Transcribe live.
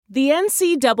The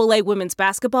NCAA women's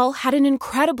basketball had an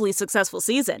incredibly successful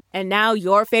season, and now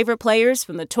your favorite players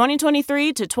from the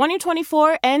 2023 to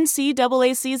 2024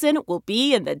 NCAA season will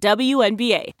be in the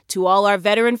WNBA. To all our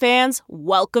veteran fans,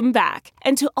 welcome back.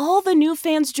 And to all the new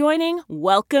fans joining,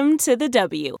 welcome to the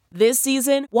W. This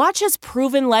season, watch as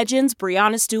proven legends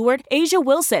Breanna Stewart, Asia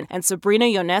Wilson, and Sabrina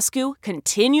Ionescu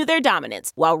continue their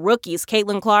dominance, while rookies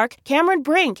Caitlin Clark, Cameron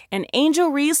Brink, and Angel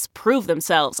Reese prove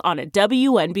themselves on a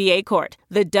WNBA court.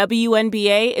 The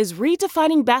WNBA is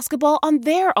redefining basketball on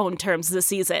their own terms this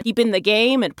season, keeping the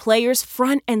game and players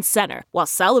front and center while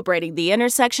celebrating the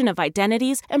intersection of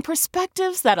identities and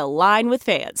perspectives that align with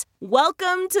fans.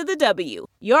 Welcome to the W.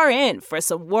 You're in for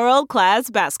some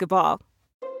world-class basketball.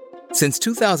 Since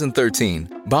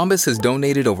 2013, Bombas has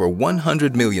donated over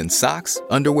 100 million socks,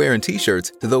 underwear, and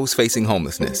T-shirts to those facing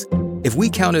homelessness. If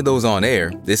we counted those on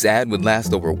air, this ad would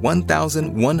last over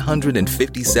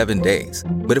 1,157 days.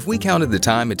 But if we counted the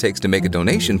time it takes to make a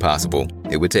donation possible,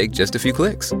 it would take just a few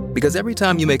clicks. Because every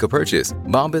time you make a purchase,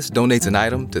 Bombas donates an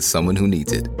item to someone who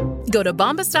needs it. Go to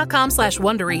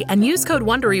bombas.com/Wondery and use code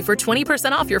WONDERY for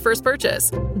 20% off your first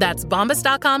purchase. That's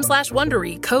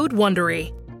bombas.com/Wondery, code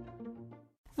WONDERY.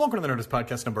 Welcome to the Nerdist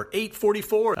Podcast number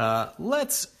 844.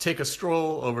 Let's take a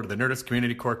stroll over to the Nerdist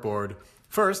Community Corkboard.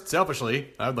 First,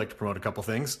 selfishly, I would like to promote a couple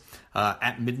things.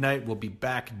 At midnight, we'll be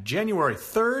back January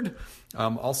 3rd.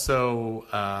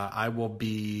 I will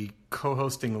be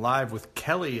co-hosting live with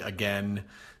Kelly again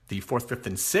the 4th, 5th,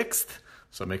 and 6th.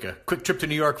 So make a quick trip to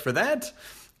New York for that.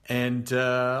 And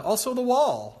also The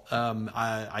Wall.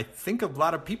 I think a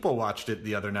lot of people watched it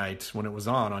the other night when it was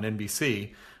on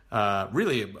NBC.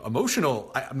 Really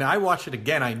emotional. I watched it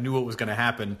again. I knew what was going to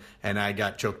happen, and I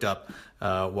got choked up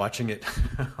watching it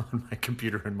on my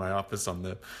computer in my office on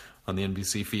the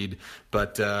NBC feed.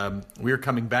 But we are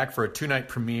coming back for a 2-night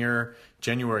premiere,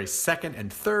 January 2nd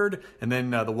and 3rd, and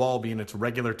then The Wall will be in its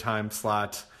regular time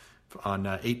slot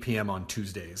on 8 p.m. on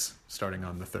Tuesdays, starting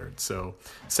on the 3rd. So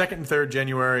 2nd and 3rd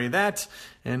January, that,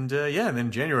 and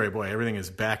then January, boy, everything is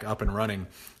back up and running.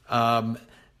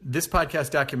 This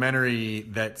podcast documentary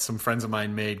that some friends of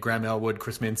mine made, Graham Elwood,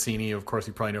 Chris Mancini, of course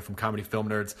you probably know from Comedy Film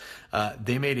Nerds,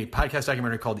 they made a podcast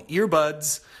documentary called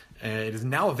Earbuds. It is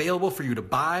now available for you to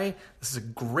buy. This is a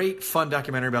great, fun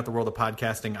documentary about the world of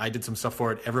podcasting. I did some stuff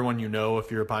for it. Everyone you know, if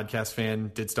you're a podcast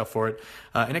fan, did stuff for it.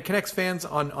 And it connects fans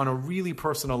on a really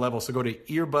personal level. So go to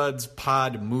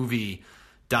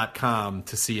earbudspodmovie.com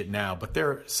to see it now. But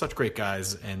they're such great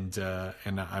guys, and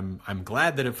I'm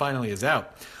glad that it finally is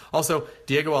out. Also,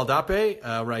 Diego Aldape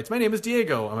writes, "My name is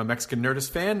Diego. I'm a Mexican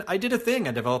Nerdist fan. I did a thing.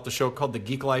 I developed a show called The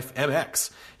Geek Life MX,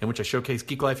 in which I showcase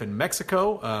geek life in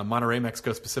Mexico, Monterrey,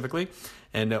 Mexico specifically,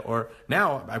 and or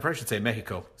now I probably should say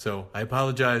Mexico. So I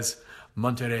apologize,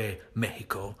 Monterrey,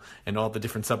 Mexico, and all the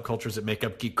different subcultures that make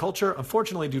up geek culture.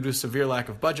 Unfortunately, due to a severe lack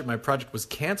of budget, my project was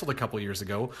canceled a couple years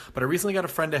ago, but I recently got a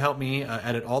friend to help me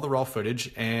edit all the raw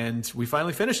footage, and we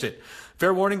finally finished it.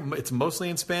 Fair warning, it's mostly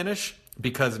in Spanish,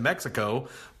 because Mexico,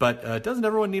 but doesn't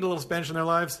everyone need a little Spanish in their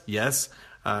lives? Yes.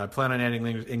 I plan on adding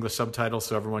English subtitles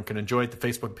so everyone can enjoy it. The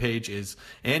Facebook page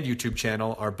and YouTube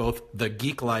channel are both The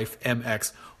Geek Life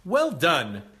MX. Well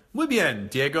done. Muy bien,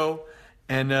 Diego.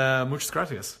 And muchas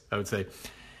gracias, I would say.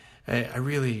 I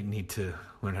really need to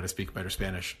learn how to speak better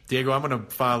Spanish. Diego, I'm going to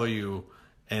follow you,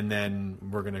 and then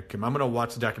I'm going to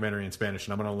watch the documentary in Spanish,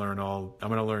 and I'm going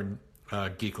to learn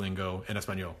geek lingo in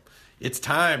Espanol. It's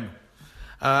time.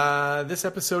 This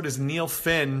episode is Neil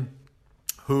Finn,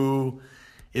 who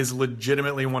is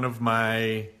legitimately one of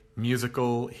my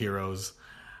musical heroes.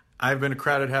 I've been a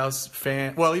Crowded House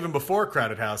fan, well, even before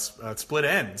Crowded House, Split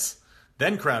Enz,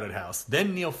 then Crowded House,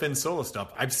 then Neil Finn solo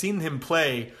stuff. I've seen him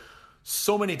play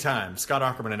so many times. Scott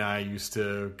Aukerman and I used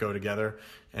to go together,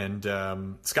 and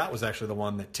Scott was actually the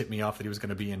one that tipped me off that he was going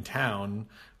to be in town.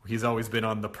 He's always been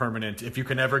on the permanent, if you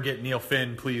can ever get Neil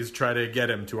Finn, please try to get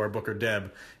him to our booker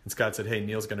Deb. And Scott said, hey,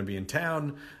 Neil's going to be in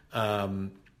town.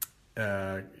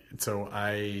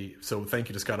 So thank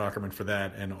you to Scott Aukerman for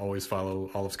that, and always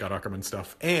follow all of Scott Aukerman's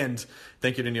stuff. And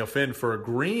thank you to Neil Finn for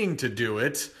agreeing to do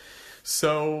it.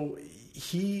 So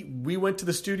we went to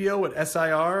the studio at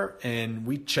SIR and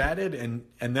we chatted, and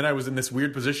then I was in this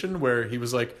weird position where he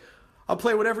was like, I'll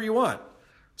play whatever you want.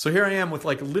 So here I am with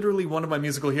like literally one of my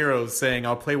musical heroes saying,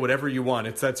 I'll play whatever you want.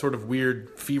 It's that sort of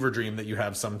weird fever dream that you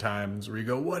have sometimes where you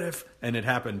go, what if? And it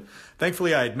happened.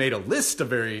 Thankfully, I had made a list, a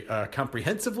very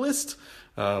comprehensive list,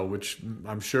 which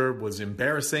I'm sure was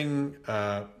embarrassing.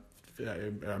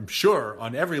 I'm sure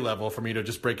on every level for me to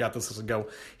just break out this list and go,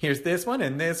 here's this one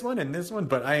and this one and this one.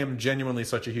 But I am genuinely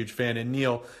such a huge fan. And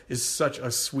Neil is such a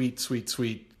sweet, sweet,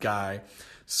 sweet guy.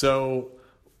 So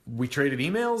we traded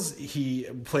emails. He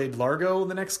played Largo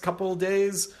the next couple of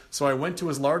days, so I went to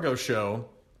his Largo show,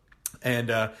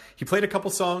 and he played a couple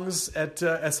songs at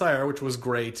SIR, which was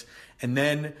great. And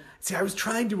then, I was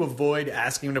trying to avoid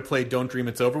asking him to play Don't Dream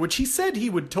It's Over, which he said he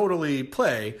would totally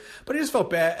play, but I just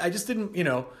felt bad. I just didn't,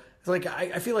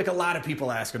 I feel like a lot of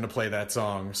people ask him to play that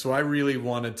song, so I really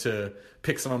wanted to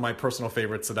pick some of my personal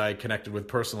favorites that I connected with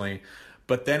personally.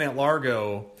 But then at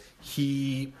Largo,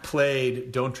 he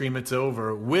played Don't Dream It's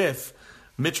Over with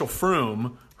Mitchell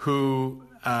Froom, who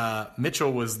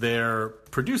Mitchell was their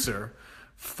producer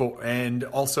and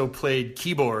also played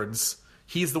keyboards.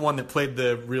 He's the one that played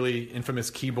the really infamous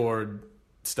keyboard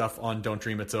stuff on Don't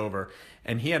Dream It's Over.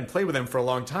 And he hadn't played with him for a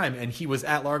long time, and he was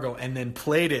at Largo and then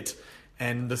played it,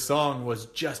 and the song was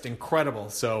just incredible.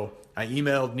 So I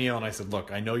emailed Neil and I said,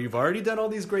 look, I know you've already done all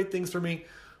these great things for me.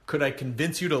 Could I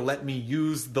convince you to let me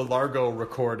use the Largo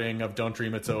recording of Don't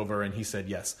Dream It's Over? And he said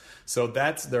yes. So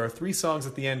there are 3 songs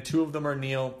at the end. 2 of them are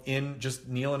Neil and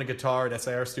a guitar at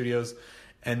SIR Studios.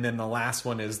 And then the last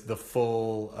one is the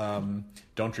full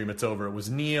Don't Dream It's Over. It was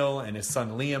Neil and his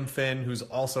son Liam Finn, who's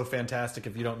also fantastic.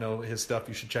 If you don't know his stuff,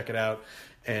 you should check it out.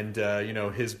 And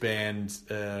his band,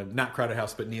 not Crowded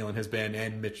House, but Neil and his band,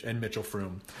 and Mitchell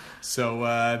Froom. So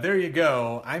there you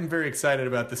go. I'm very excited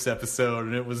about this episode,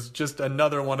 and it was just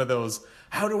another one of those,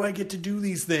 how do I get to do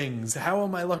these things? How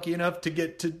am I lucky enough to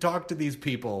get to talk to these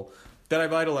people that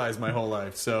I've idolized my whole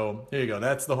life? So there you go.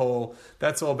 That's the whole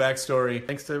backstory.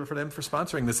 Thanks for them for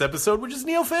sponsoring this episode, which is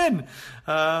Neil Finn,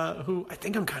 who I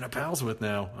think I'm kind of pals with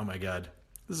now. Oh my God.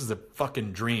 This is a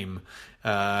fucking dream.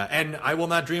 And I will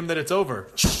not dream that it's over.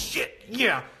 Shit.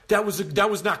 Yeah. That was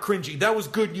not cringy. That was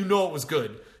good. You know it was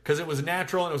good. Because it was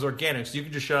natural and it was organic. So you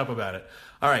can just shut up about it.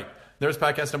 All right. There's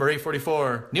podcast number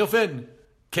 844. Neil Finn.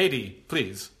 Katie,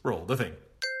 please roll the thing.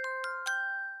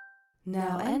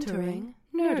 Now entering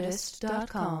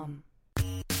Nerdist.com.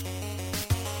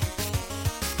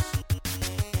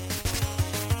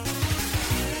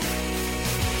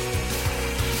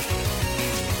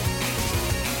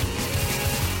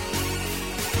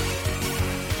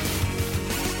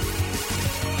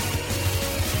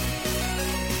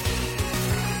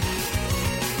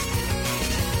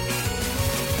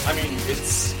 I mean,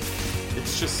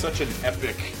 it's just such an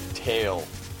epic tale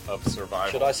of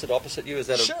survival. Should I sit opposite you? Is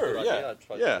that sure? a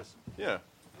Yeah. Yeah.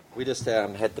 We just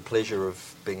had the pleasure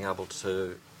of being able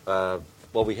to.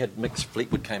 We had Mick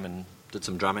Fleetwood came and did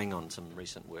some drumming on some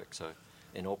recent work, so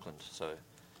in Auckland. So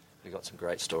we got some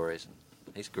great stories,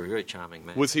 and he's a very charming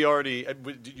man. Was he already?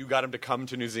 You got him to come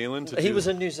to New Zealand? He was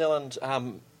in New Zealand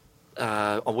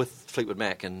with Fleetwood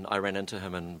Mac, and I ran into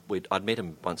him, and I'd met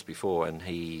him once before, and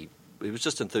he was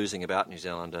just enthusing about New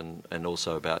Zealand and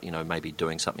also about maybe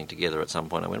doing something together at some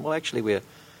point. I went, well, actually, we're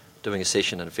doing a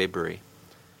session in February,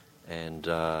 and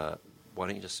why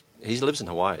don't you just... He lives in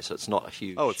Hawaii, so it's not a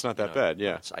huge... Oh, it's not that bad,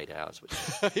 yeah. It's 8 hours. Which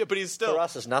yeah, but he's still... For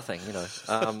us, it's nothing,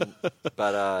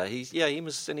 But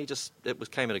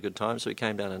it came at a good time, so he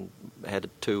came down and had a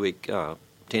 2-week,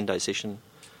 10-day session.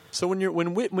 So when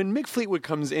Mick Fleetwood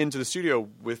comes into the studio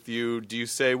with you, do you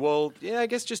say, well, yeah, I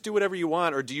guess just do whatever you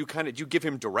want, or do you give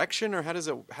him direction, or how does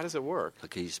it work?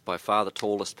 Look, he's by far the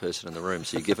tallest person in the room,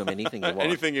 so you give him anything you want.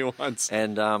 Anything he wants.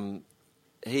 And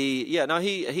he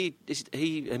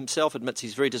himself admits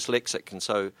he's very dyslexic, and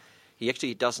so he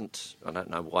actually doesn't. I don't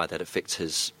know why that affects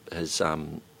his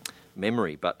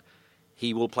memory, but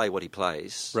he will play what he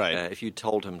plays. Right. If you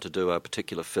told him to do a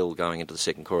particular fill going into the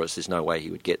second chorus, there's no way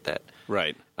he would get that.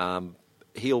 Right.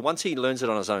 Once he learns it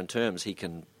on his own terms, he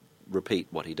can repeat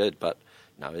what he did. But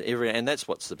no, and that's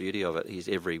what's the beauty of it.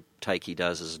 Every take he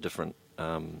does is a different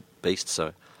beast.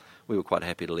 So we were quite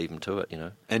happy to leave him to it,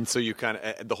 And so you kind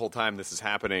of the whole time this is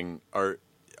happening,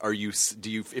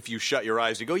 if you shut your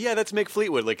eyes, you go, yeah, that's Mick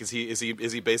Fleetwood. Like, is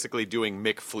he basically doing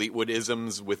Mick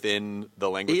Fleetwoodisms within the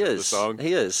language of the song?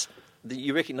 He is.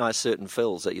 You recognise certain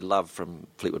fills that you love from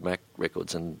Fleetwood Mac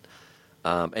records, and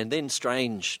then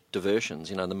strange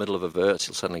diversions. In the middle of a verse,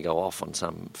 he'll suddenly go off on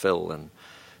some fill, and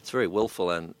it's very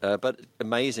willful and but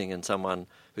amazing in someone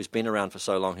who's been around for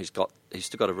so long. He's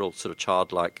still got a real sort of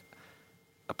childlike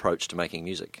approach to making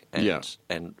music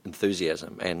and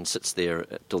enthusiasm, and sits there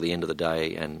till the end of the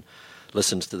day and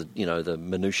listens to the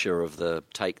minutiae of the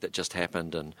take that just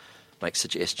happened and makes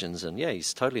suggestions, and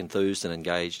he's totally enthused and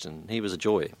engaged, and he was a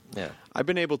joy. Yeah, I've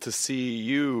been able to see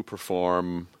you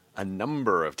perform a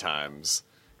number of times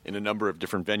in a number of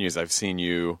different venues. I've seen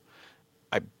you.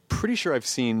 I'm pretty sure I've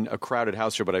seen a Crowded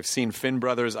House show, but I've seen Finn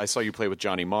Brothers. I saw you play with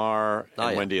Johnny Marr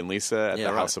and Wendy and Lisa at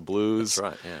the House of Blues.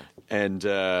 That's right.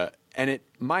 Yeah, and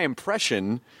my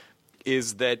impression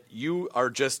is that you are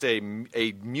just a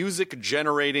music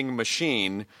generating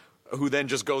machine who then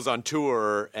just goes on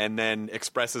tour and then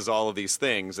expresses all of these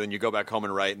things, and you go back home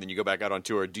and write, and then you go back out on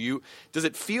tour. Does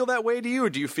it feel that way to you, or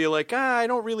do you feel like, I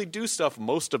don't really do stuff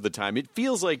most of the time? It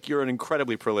feels like you're an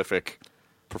incredibly prolific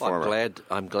performer.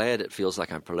 I'm glad it feels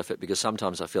like I'm prolific, because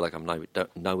sometimes I feel like I'm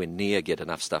nowhere near get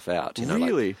enough stuff out. You know,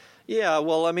 really? Yeah,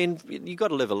 well, I mean, you got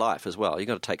to live a life as well. You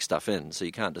got to take stuff in, so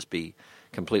you can't just be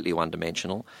completely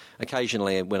one-dimensional.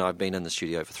 Occasionally, when I've been in the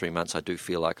studio for 3 months, I do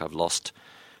feel like I've lost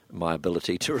my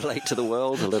ability to relate to the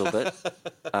world a little bit.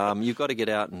 You've got to get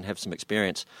out and have some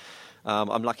experience.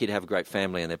 I'm lucky to have a great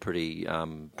family, and they're pretty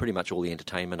much all the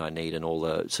entertainment I need, and all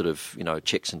the sort of, you know,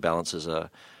 checks and balances are,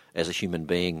 as a human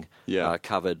being,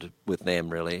 covered with them,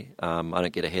 really. I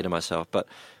don't get ahead of myself, but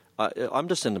I'm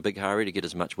just in a big hurry to get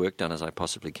as much work done as I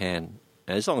possibly can,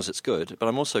 as long as it's good. But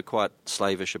I'm also quite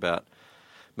slavish about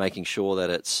making sure that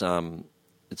it's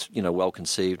you know, well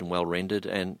conceived and well rendered,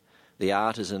 and the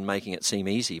art is in making it seem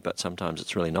easy, but sometimes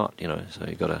it's really not, you know. So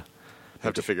you've got to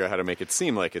have to figure out how to make it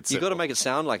seem like it's. You've got to make it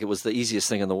sound like it was the easiest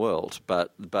thing in the world,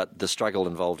 but the struggle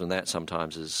involved in that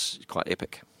sometimes is quite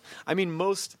epic. I mean,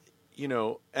 most, you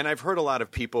know, and I've heard a lot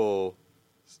of people,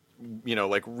 you know,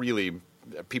 like really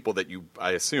people that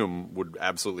I assume would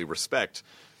absolutely respect,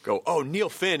 go, oh, Neil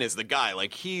Finn is the guy.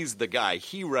 Like, he's the guy.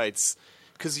 He writes,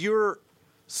 because your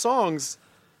songs,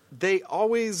 they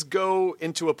always go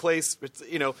into a place,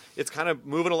 you know, it's kind of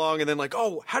moving along, and then like,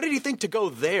 oh, how did he think to go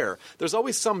there? There's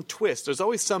always some twist. There's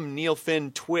always some Neil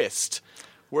Finn twist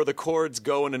where the chords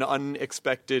go in an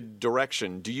unexpected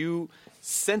direction. Do you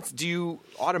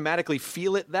automatically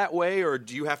feel it that way, or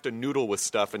do you have to noodle with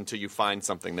stuff until you find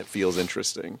something that feels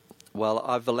interesting? Well,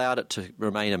 I've allowed it to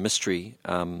remain a mystery.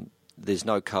 There's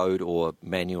no code or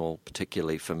manual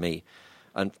particularly for me,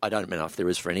 and I don't know if there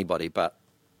is for anybody, but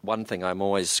one thing I'm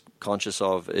always conscious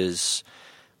of is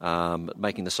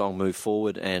making the song move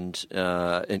forward and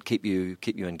keep you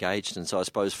engaged. And so I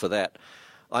suppose for that,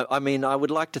 I mean, I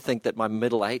would like to think that my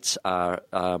middle eights are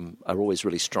always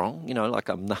really strong. You know, like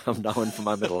I'm known for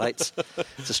my middle eights.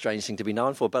 It's a strange thing to be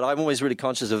known for, but I'm always really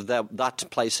conscious of that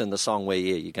place in the song where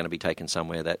you're going to be taken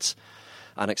somewhere that's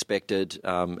unexpected,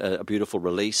 a beautiful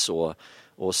release, or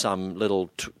some little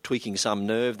tweaking some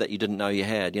nerve that you didn't know you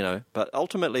had, you know. But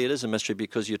ultimately it is a mystery,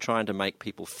 because you're trying to make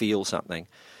people feel something.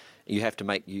 You have to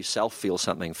make yourself feel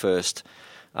something first.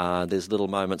 There's little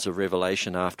moments of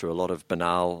revelation after a lot of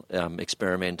banal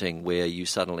experimenting where you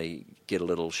suddenly get a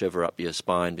little shiver up your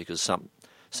spine because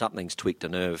something's tweaked a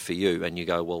nerve for you, and you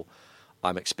go, well,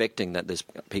 I'm expecting that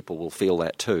people will feel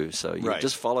that too. So you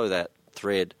just follow that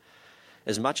thread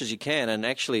as much as you can. And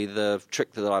actually the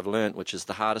trick that I've learned, which is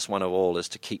the hardest one of all, is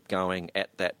to keep going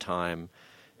at that time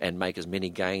and make as many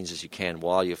gains as you can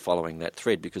while you're following that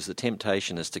thread, because the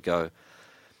temptation is to go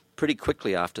pretty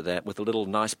quickly after that with a little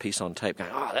nice piece on tape going,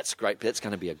 oh, that's great, that's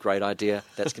going to be a great idea,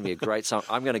 that's going to be a great song,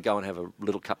 I'm going to go and have a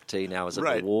little cup of tea now as a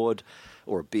reward,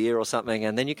 or a beer or something,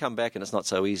 and then you come back and it's not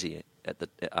so easy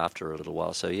after a little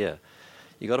while. So yeah,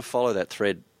 you got to follow that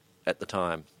thread at the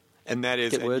time. And that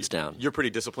is... Get words down. You're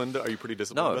pretty disciplined? Are you pretty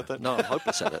disciplined about that? No, I'm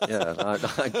hopeless at it, yeah.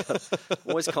 I'm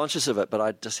always conscious of it, but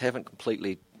I just haven't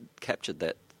completely captured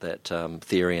that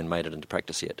theory and made it into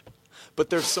practice yet.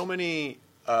 But there's so many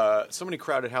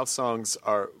Crowded House songs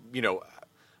are, you know,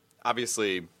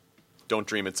 obviously Don't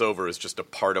Dream It's Over is just a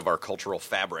part of our cultural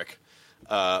fabric.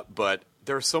 But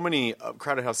there are so many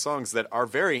Crowded House songs that are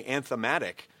very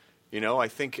anthematic. You know, I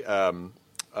think...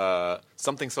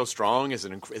 Something So Strong is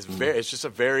it's just a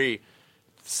very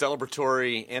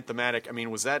celebratory, anthematic. I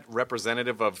mean, was that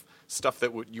representative of stuff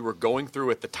that you were going through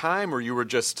at the time, or you were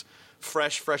just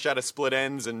fresh out of Split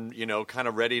Ends and, you know, kind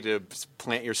of ready to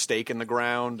plant your stake in the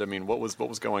ground? I mean, what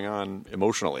was going on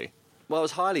emotionally? Well, I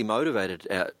was highly motivated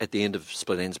at the end of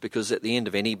Split Ends, because at the end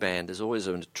of any band there's always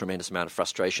a tremendous amount of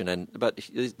frustration, but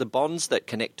the bonds that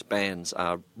connect bands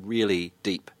are really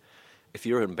deep. If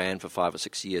you're in a band for 5 or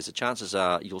 6 years, the chances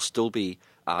are you'll still be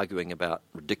arguing about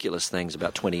ridiculous things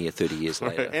about 20 or 30 years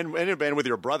later. Right. And in a band with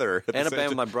your brother. And a band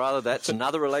with my brother. That's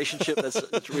another relationship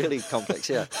it's really complex,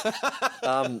 yeah.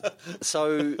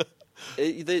 So,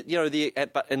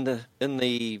 but in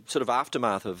the sort of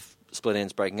aftermath of Split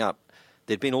Ends breaking up,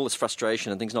 there'd been all this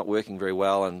frustration and things not working very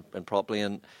well and properly.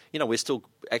 And, you know, we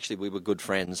were good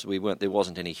friends. There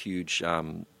wasn't any huge,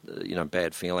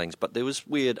 bad feelings, but there was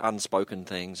weird unspoken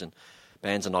things, and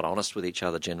bands are not honest with each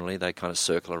other generally. They kind of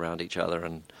circle around each other.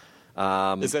 And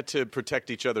is that to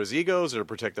protect each other's egos or to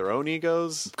protect their own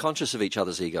egos? Conscious of each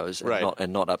other's egos,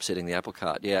 and not upsetting the apple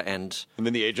cart. Yeah, and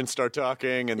then the agents start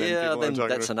talking, and then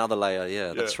that's another layer.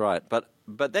 Yeah, that's right. But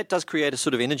that does create a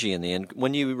sort of energy in the end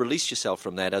when you release yourself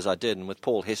from that, as I did, and with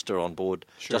Paul Hester on board,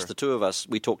 just the two of us.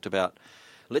 We talked about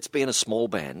let's be in a small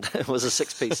band. It was a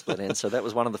 6-piece split end, so that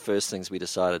was one of the first things we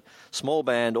decided. Small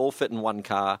band, all fit in one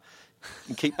car,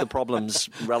 and keep the problems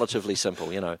relatively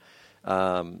simple, you know.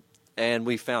 And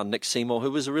we found Nick Seymour, who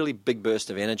was a really big burst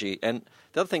of energy. And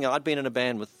the other thing, I'd been in a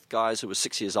band with guys who were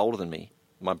 6 years older than me,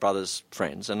 my brother's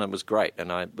friends, and it was great,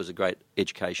 and it was a great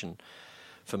education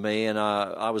for me. And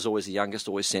I was always the youngest,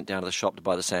 always sent down to the shop to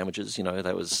buy the sandwiches. You know,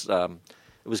 that was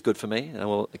it was good for me, and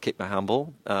well, it kept me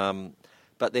humble.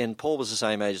 But then Paul was the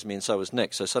same age as me, and so was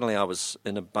Nick. So suddenly I was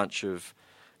in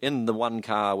the one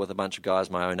car with a bunch of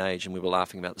guys my own age, and we were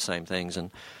laughing about the same things.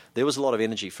 And there was a lot of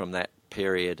energy from that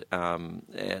period.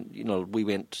 And, you know, we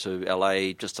went to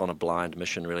LA just on a blind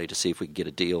mission, really, to see if we could get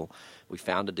a deal. We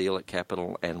found a deal at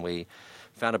Capitol, and we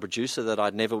found a producer that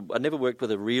I'd never worked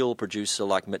with a real producer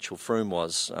like Mitchell Froome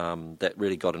was, that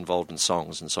really got involved in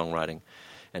songs and songwriting.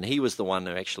 And he was the one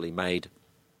who actually made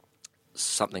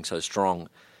Something So Strong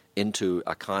into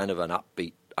a kind of an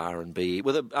upbeat R&B,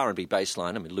 with an R&B bass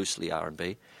line, I mean loosely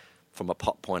R&B, from a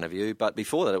pop point of view. But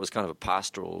before that it was kind of a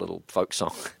pastoral little folk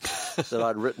song that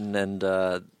I'd written. And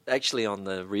actually on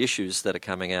the reissues that are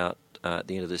coming out at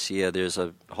the end of this year, there's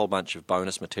a whole bunch of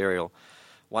bonus material,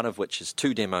 one of which is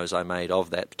 2 demos I made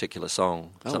of that particular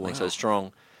song, Something So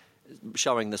Strong,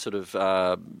 showing the sort of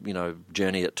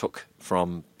journey it took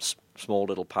from small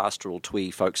little pastoral twee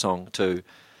folk song to,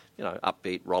 you know,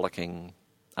 upbeat, rollicking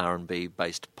R&B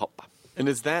based pop. And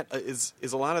is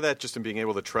a lot of that just in being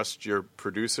able to trust your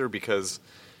producer? Because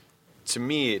to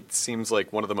me, it seems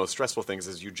like one of the most stressful things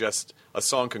is a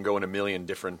song can go in a million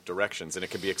different directions, and it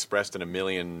can be expressed in a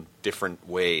million different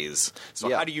ways.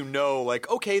 So How do you know, like,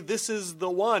 okay, this is the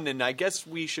one, and I guess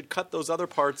we should cut those other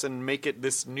parts and make it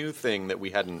this new thing that we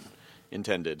hadn't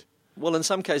intended? Well, in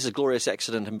some cases, glorious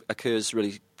accident occurs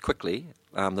really quickly.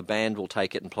 The band will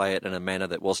take it and play it in a manner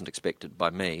that wasn't expected by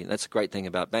me. That's a great thing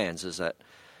about bands, is that,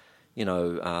 you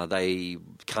know, they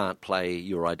can't play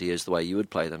your ideas the way you would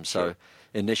play them. So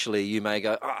initially you may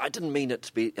go, I didn't mean it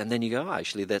to be, and then you go,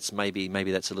 actually, that's maybe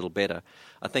that's a little better.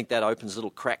 I think that opens little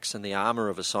cracks in the armour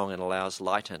of a song and allows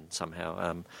light in somehow.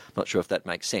 I'm not sure if that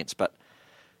makes sense, but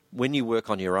when you work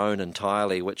on your own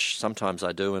entirely, which sometimes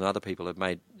I do and other people have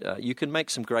made, you can make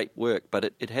some great work,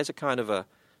 but it has a kind of a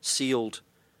sealed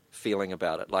feeling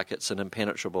about it, like it's an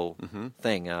impenetrable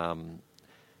thing.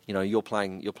 You know, you're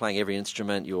playing every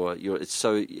instrument.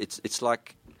 It's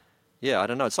like, I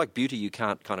don't know. It's like beauty you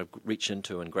can't kind of reach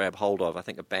into and grab hold of. I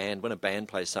think when a band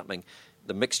plays something,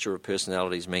 the mixture of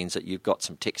personalities means that you've got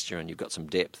some texture and you've got some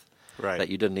depth that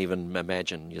you didn't even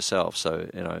imagine yourself. So,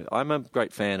 you know, I'm a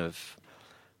great fan of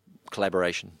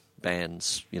collaboration,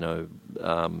 bands, you know,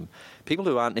 people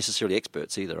who aren't necessarily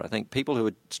experts either. I think people who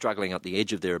are struggling at the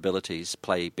edge of their abilities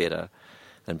play better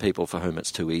than people for whom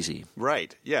it's too easy.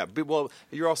 Right. Yeah. But, well,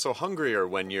 you're also hungrier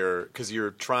because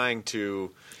you're trying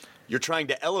to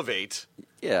elevate.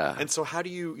 Yeah. And so how do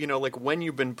you, you know, like when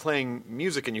you've been playing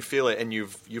music and you feel it and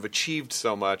you've achieved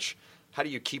so much, how do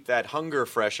you keep that hunger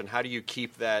fresh, and how do you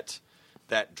keep that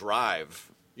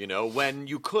drive? You know, when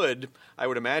you could, I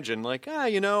would imagine, like,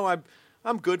 you know,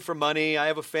 I'm good for money. I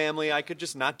have a family. I could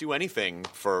just not do anything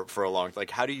for a long. Like,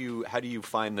 how do you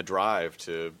find the drive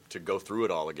to go through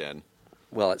it all again?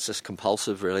 Well, it's just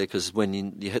compulsive, really, because when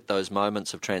you hit those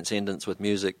moments of transcendence with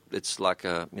music, it's like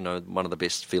one of the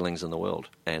best feelings in the world,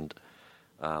 and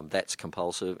that's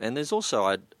compulsive. And there's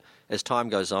also, as time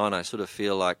goes on, I sort of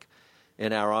feel like,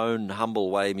 in our own humble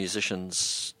way,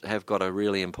 musicians have got a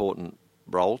really important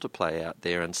role to play out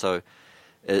there, and so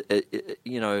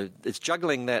it's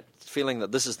juggling that feeling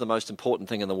that this is the most important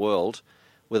thing in the world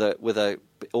with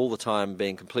all the time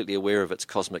being completely aware of its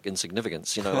cosmic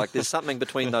insignificance. You know, like there's something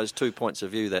between those 2 points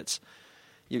of view that's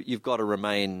you've got to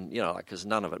remain, you know, like, because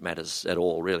none of it matters at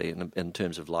all really in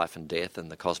terms of life and death and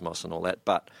the cosmos and all that.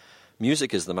 But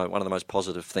music is one of the most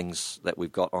positive things that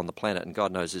we've got on the planet, and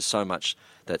God knows there's so much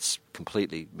that's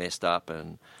completely messed up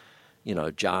and, you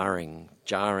know, jarring,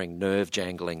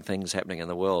 nerve-jangling things happening in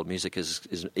the world. Music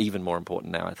is even more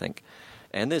important now, I think.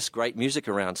 And there's great music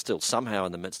around still. Somehow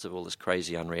in the midst of all this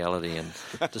crazy unreality and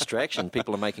distraction,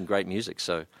 people are making great music.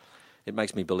 So it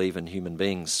makes me believe in human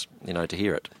beings, you know, to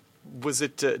hear it. Was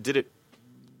it, did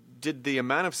the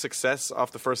amount of success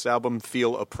off the first album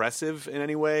feel oppressive in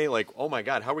any way? Like, oh my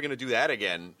God, how are we going to do that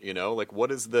again? You know, like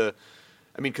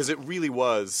because it really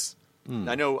was...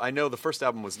 I know the first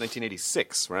album was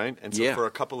 1986, right? And so for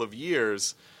a couple of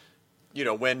years, you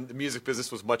know, when the music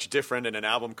business was much different and an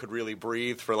album could really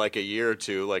breathe for like a year or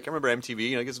two, like I remember MTV,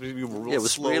 you know, it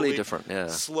was really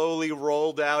different, slowly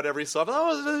rolled out every song.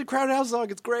 Oh, it's a Crowded House song,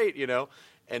 it's great, you know?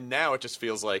 And now it just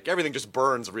feels like everything just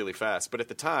burns really fast. But at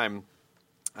the time,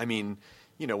 I mean,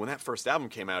 when that first album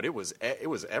came out, it was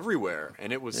everywhere,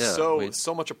 and it was Yeah,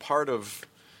 so much a part of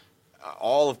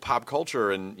all of pop culture.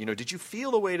 And did you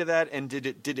feel the weight of that? And did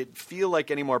it feel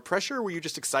like any more pressure? Or were you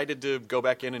just excited to go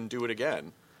back in and do it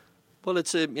again? Well,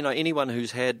 it's anyone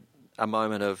who's had a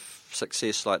moment of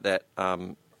success like that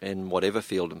in whatever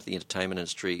field of the entertainment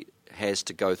industry has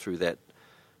to go through that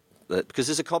because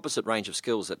there's a composite range of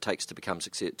skills that it takes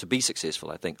to be successful,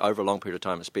 I think, over a long period of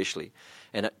time especially.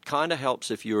 And it kind of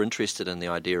helps if you're interested in the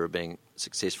idea of being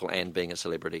successful and being a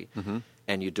celebrity,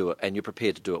 and you do it, and you're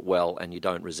prepared to do it well, and you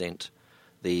don't resent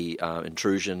the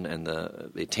intrusion and the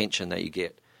attention that you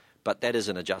get. But that is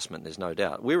an adjustment, there's no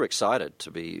doubt. We're excited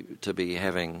to be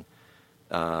having,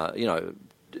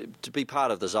 to be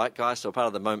part of the zeitgeist or part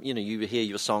of the moment. You hear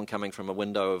your song coming from a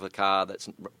window of a car that's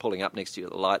pulling up next to you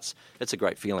at the lights. It's a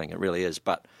great feeling, it really is.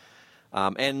 But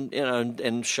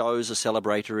and shows are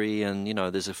celebratory, and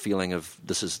there's a feeling of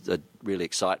this is a really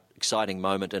exciting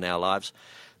moment in our lives.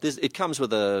 It comes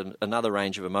with another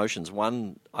range of emotions.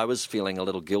 One, I was feeling a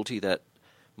little guilty that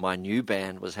my new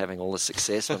band was having all this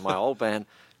success, and my old band,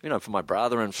 for my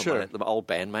brother and for my old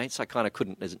bandmates, I kind of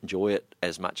couldn't enjoy it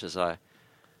as much as I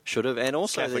should have. And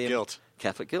also Catholic guilt.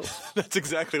 Catholic guilt. That's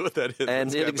exactly what that is.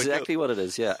 And exactly what it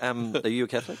is, yeah. Are you a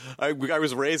Catholic? I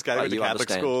was raised Catholic, Catholic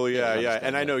school, yeah.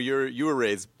 And I know you were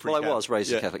raised pre-Catholic. Well, I was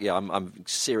raised Catholic, yeah. I'm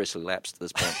seriously lapsed at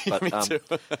this point. But, Me too.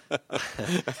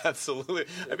 Absolutely.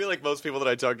 I feel like most people that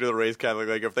I talk to that are raised Catholic,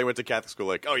 like if they went to Catholic school,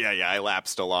 like, oh yeah, I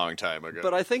lapsed a long time ago.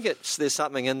 But I think there's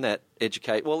something in that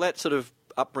that sort of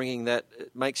upbringing that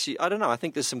makes you, I don't know, I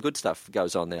think there's some good stuff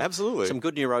goes on there. Absolutely. Some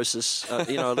good neurosis, a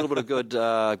little bit of good,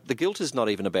 the guilt is not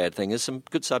even a bad thing. There's some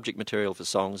good subject material for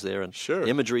songs there, and the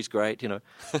imagery's great,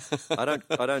 I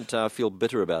don't feel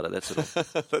bitter about it, that's all.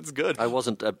 That's good. I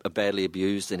wasn't badly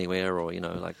abused anywhere or,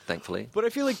 thankfully. But I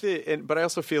feel like but I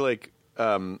also feel like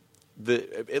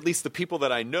at least the people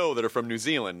that I know that are from New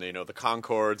Zealand, the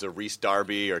Concords or Rhys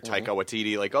Darby or Taika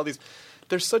Waititi, like all these,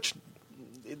 there's such...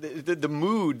 The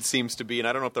mood seems to be, and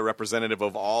I don't know if they're representative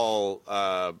of all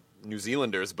New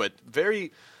Zealanders, but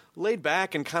very laid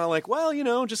back and kind of like, well,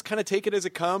 just kind of take it as it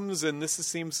comes, and this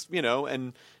seems,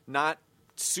 and not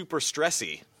super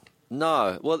stressy.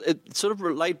 No, well, it's sort of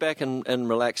laid back and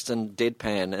relaxed and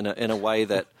deadpan in a way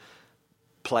that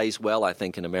plays well, I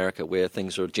think, in America, where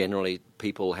things are generally,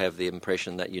 people have the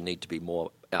impression that you need to be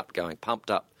more outgoing,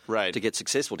 pumped up. Right. To get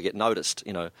successful, to get noticed.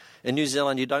 In New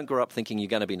Zealand, you don't grow up thinking you're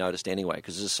going to be noticed anyway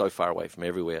because it's so far away from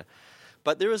everywhere.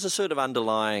 But there is a sort of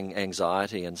underlying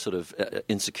anxiety and sort of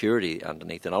insecurity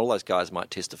underneath, and all those guys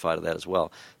might testify to that as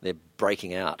well. They're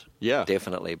breaking out,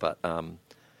 definitely. But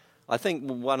I think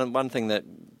one thing that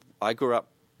I grew up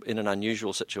in an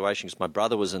unusual situation because my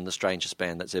brother was in the strangest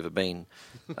band that's ever been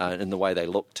in the way they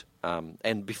looked.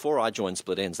 And before I joined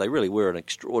Split Enz, they really were an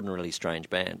extraordinarily strange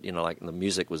band. Like the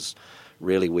music was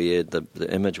really weird,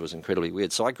 the image was incredibly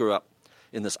weird. So I grew up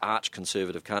in this arch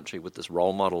conservative country with this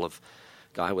role model of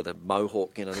guy with a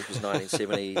mohawk. This was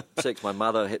 1976. My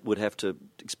mother would have to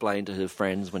explain to her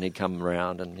friends when he'd come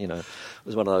around, and it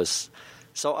was one of those.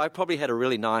 So I probably had a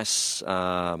really nice,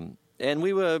 and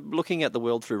we were looking at the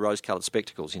world through rose-coloured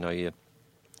spectacles. You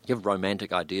have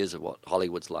romantic ideas of what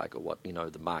Hollywood's like, or what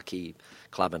the Marquee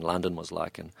Club in London was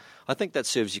like, and I think that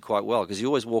serves you quite well because you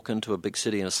always walk into a big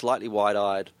city in a slightly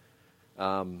wide-eyed,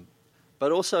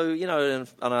 but also and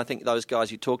I think those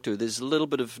guys you talk to, there's a little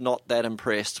bit of not that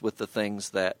impressed with the things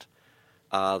that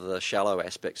are the shallow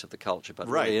aspects of the culture, but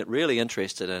really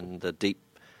interested in the deep,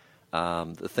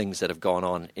 the things that have gone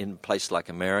on in places like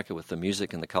America with the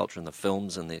music and the culture and the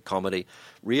films and the comedy,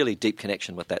 really deep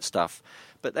connection with that stuff.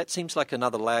 But that seems like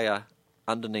another layer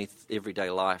underneath everyday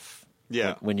life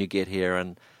when you get here.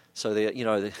 And so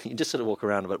you just sort of walk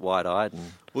around a bit wide-eyed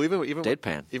and even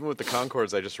deadpan. Even with the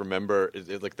Concords, I just remember,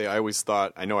 they always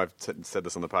thought, I know I've said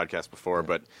this on the podcast before,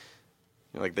 but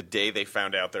like the day they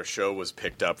found out their show was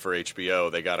picked up for HBO,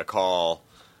 they got a call.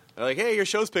 They're like, hey, your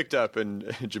show's picked up, and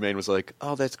Jermaine was like,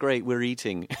 oh, that's great, we're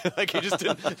eating. Like he just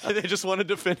didn't, they just wanted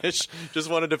to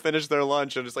finish their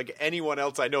lunch, and it's like anyone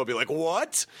else I know would be like,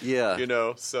 what?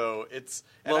 Yeah. So it's,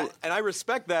 and I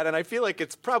respect that, and I feel like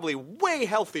it's probably way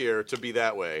healthier to be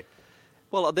that way.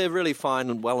 Well, they're really fine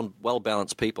and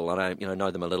well-balanced people, and I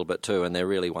know them a little bit too, and they're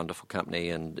really wonderful company,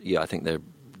 and I think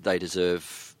they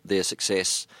deserve their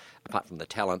success, apart from the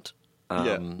talent.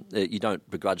 You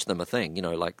don't begrudge them a thing,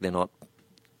 like they're not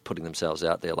putting themselves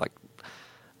out there like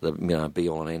the be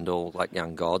all and end all, like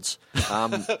young gods.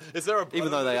 Is there even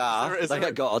though they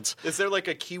are gods? Is there like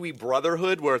a Kiwi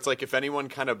brotherhood where it's like if anyone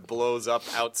kind of blows up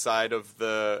outside of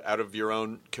your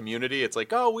own community, it's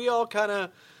like, oh, we all kind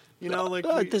of You know,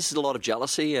 like there's a lot of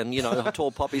jealousy, and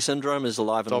tall poppy syndrome is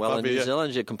alive and Tall well poppy, in New yeah.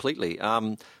 Zealand, completely.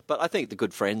 But I think the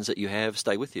good friends that you have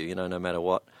stay with you, no matter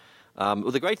what.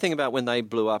 Well, the great thing about when they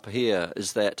blew up here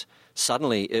is that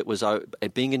suddenly it was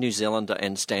being a New Zealander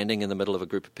and standing in the middle of a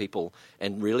group of people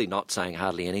and really not saying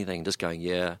hardly anything, just going,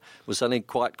 yeah, was suddenly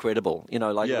quite credible. It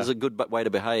was a good way to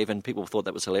behave, and people thought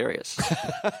that was hilarious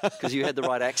because you had the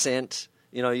right accent.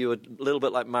 You were a little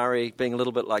bit like Murray, being a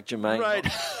little bit like Jermaine, Right.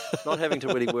 not having to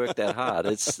really work that hard.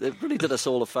 It really did us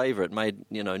all a favour. It made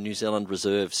New Zealand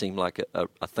Reserve seem like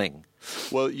a thing.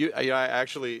 Well, I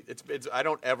actually, I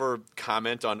don't ever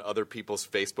comment on other people's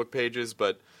Facebook pages,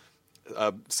 but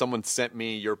someone sent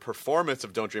me your performance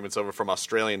of Don't Dream It's Over from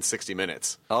Australian 60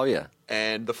 Minutes. Oh, yeah.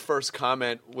 And the first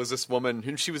comment was this woman,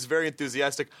 and she was very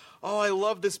enthusiastic. Oh, I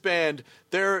love this band.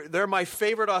 They're my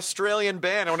favorite Australian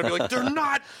band. I want to be like, they're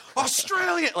not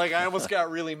Australian. Like, I almost got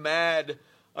really mad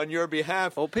on your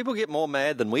behalf. Well, people get more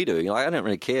mad than we do. I don't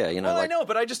really care. Well, I know,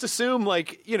 but I just assume,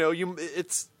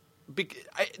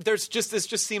 this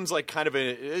just seems like kind of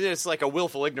it's like a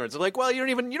willful ignorance. Like, well, you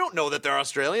don't know that they're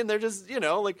Australian. They're just,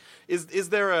 is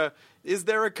there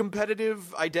a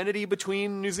competitive identity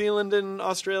between New Zealand and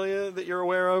Australia that you're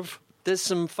aware of? There's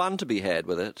some fun to be had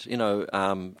with it.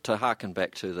 To harken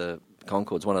back to the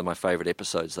Concords, one of my favourite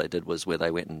episodes they did was where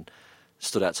they went and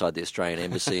stood outside the Australian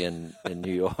embassy in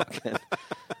New York and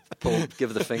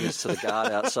give the fingers to the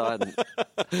guard outside. And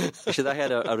actually, they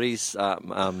had a Reese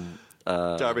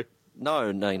Darby.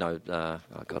 No. Oh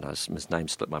God, his name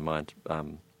slipped my mind.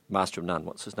 Master of None.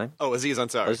 What's his name? Oh, Aziz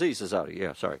Ansari. Aziz Ansari.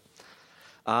 Yeah, sorry.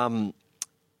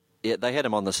 Yeah, they had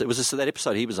him on this. It was that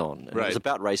episode he was on. And right. It was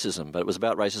about racism, but it was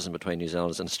about racism between New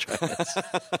Zealanders and Australians,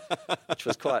 which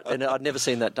was quite. And I'd never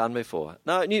seen that done before.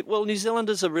 No, New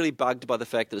Zealanders are really bugged by the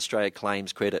fact that Australia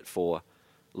claims credit for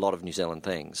a lot of New Zealand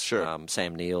things. Sure.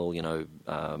 Sam Neill,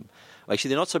 actually,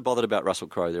 they're not so bothered about Russell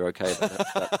Crowe. They're okay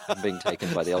about being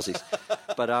taken by the Aussies.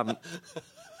 But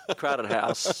Crowded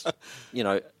House,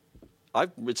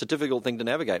 it's a difficult thing to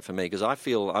navigate for me because I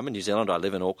feel I'm a New Zealander. I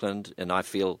live in Auckland, and I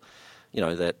feel,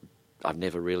 that I've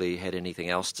never really had anything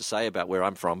else to say about where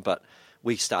I'm from. But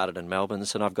we started in Melbourne,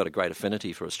 and I've got a great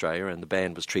affinity for Australia, and the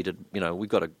band was treated, we've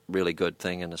got a really good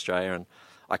thing in Australia, and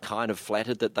I kind of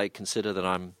flattered that they consider that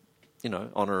I'm,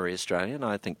 honorary Australian.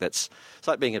 I think it's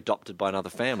like being adopted by another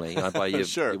family, by your,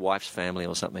 Sure. your wife's family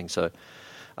or something. So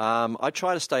I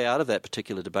try to stay out of that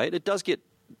particular debate. It does get,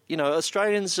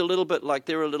 Australians they're a little bit like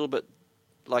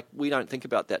we don't think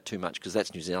about that too much because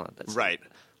that's New Zealand. That's Right.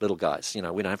 Little guys, we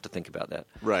don't have to think about that.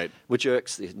 Right. Which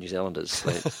irks the New Zealanders.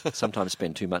 They sometimes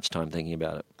spend too much time thinking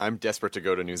about it. I'm desperate to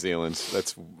go to New Zealand.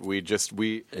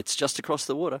 It's just across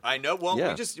the water. I know. Well,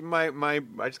 Yeah. I just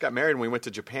got married and we went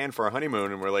to Japan for our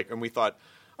honeymoon, and we thought,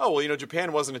 oh well,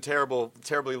 Japan wasn't a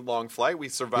terribly long flight. We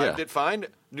survived Yeah. it fine.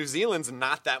 New Zealand's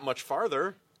not that much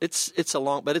farther. It's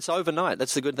but it's overnight.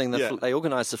 That's the good thing. Yeah. They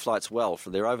organise the flights well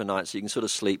for their overnight, so you can sort of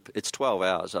sleep. It's 12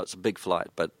 hours. So it's a big flight,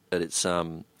 but it's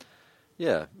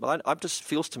yeah. It just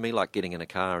feels to me like getting in a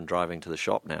car and driving to the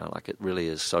shop now. Like it really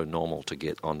is so normal to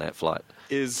get on that flight.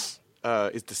 Is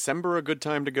December a good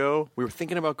time to go? We were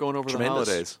thinking about going over Tremendous.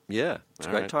 the holidays. Yeah, it's a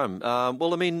All great right. time.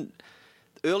 Well, I mean,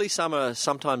 early summer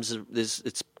sometimes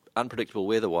it's unpredictable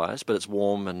weather-wise, but it's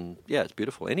warm and yeah, it's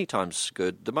beautiful. Any time's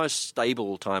good. The most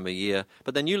stable time of year.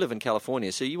 But then you live in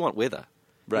California, so you want weather.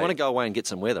 Right. You want to go away and get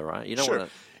some weather, right? You don't Sure. want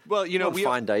to. Well, we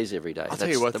find days every day. I'll tell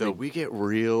you what, though, we get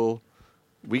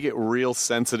real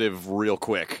sensitive real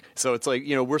quick. So it's like,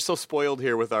 we're so spoiled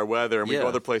here with our weather, and we Yeah. go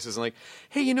other places and like,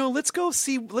 hey, let's go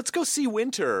see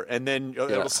winter, and then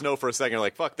it'll snow for a second. You're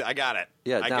like, fuck, I got it.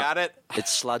 Yeah, I now, got it.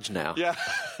 It's sludge now. Yeah,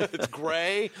 it's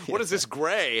gray. What is this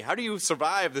gray? How do you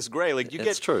survive this gray? Like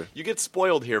It's true. You get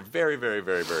spoiled here very, very,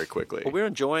 very, very quickly. Well, we're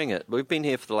enjoying it. We've been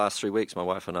here for the last 3 weeks, my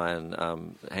wife and I,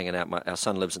 and hanging out. Our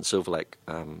son lives in Silver Lake.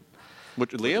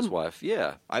 Which, With his Liam? wife.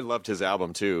 Yeah. I loved his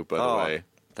album too, by the way.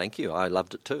 Thank you. I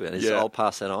loved it too, and Yeah. I'll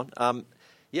pass that on.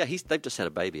 Yeah, they've just had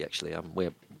a baby actually.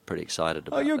 We're pretty excited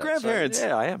about. you're that. grandparents. So,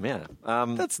 yeah, I am. Yeah,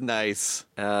 That's nice.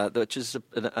 which is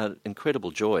an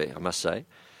incredible joy, I must say.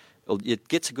 Well, it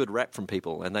gets a good rap from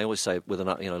people, and they always say with a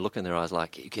look in their eyes,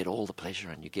 like you get all the pleasure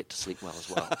and you get to sleep well as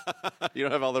well. You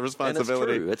don't have all the And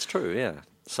responsibility. it's true. Yeah.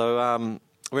 So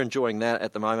we're enjoying that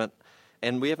at the moment.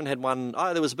 And we haven't had one.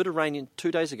 Oh, there was a bit of rain 2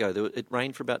 days ago. It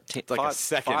rained for about a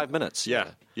second. 5 minutes.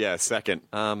 Yeah, a second.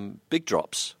 Big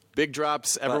drops. Big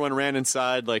drops. Everyone ran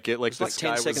inside like the like 10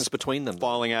 sky seconds was between them.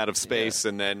 falling out of space,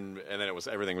 and then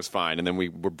everything was fine, and then we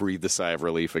breathed a sigh of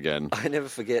relief again. I never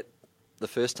forget the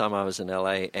first time I was in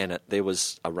LA, and there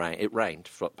was a rain. It rained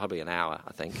for probably an hour,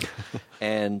 I think.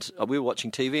 And we were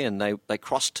watching TV, and they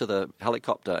crossed to the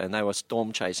helicopter, and they were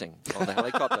storm chasing on the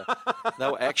helicopter. They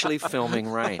were actually filming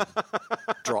rain,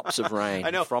 drops of rain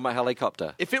from a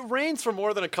helicopter. If it rains for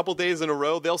more than a couple days in a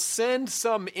row, they'll send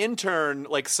some intern,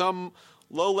 like some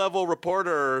low-level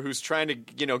reporter who's trying to,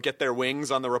 get their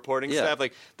wings on the reporting staff.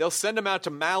 Like, they'll send them out to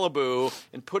Malibu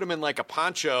and put them in, like, a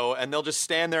poncho, and they'll just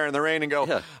stand there in the rain and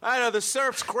go, I know, the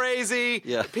surf's crazy.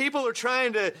 Yeah. People are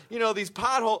trying to, these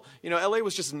pothole. L.A.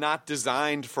 was just not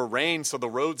designed for rain, so the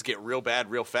roads get real bad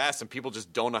real fast, and people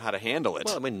just don't know how to handle it.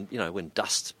 Well, when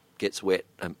dust gets wet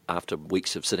after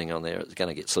weeks of sitting on there, it's going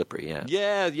to get slippery,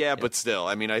 Yeah, but still.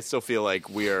 I still feel like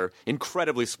we are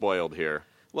incredibly spoiled here.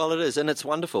 Well, it is, and it's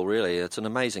wonderful, really. It's an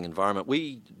amazing environment.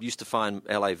 We used to find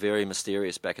LA very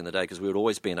mysterious back in the day because we would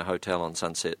always be in a hotel on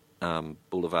Sunset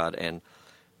Boulevard and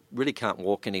really can't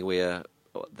walk anywhere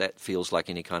that feels like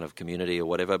any kind of community or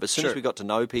whatever. But as soon as we got to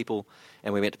know people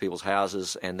and we went to people's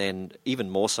houses, and then even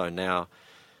more so now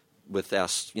with our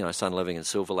son living in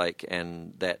Silver Lake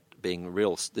and that being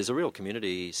real, there's a real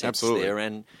community sense there.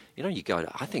 And, you go,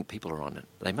 I think people are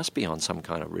they must be on some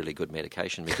kind of really good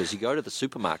medication because you go to the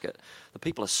supermarket, the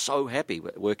people are so happy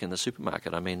working in the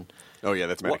supermarket. Oh, yeah,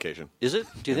 that's medication. Is it?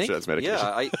 Do you think? Sure that's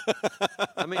medication.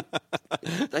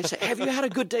 Yeah, they say, have you had a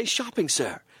good day shopping,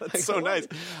 sir? That's so nice.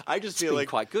 I just feel like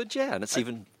quite good, and it's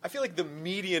I feel like the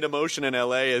median emotion in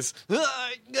LA is,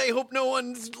 I hope no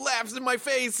one laughs in my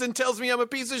face and tells me I'm a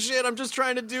piece of shit. I'm just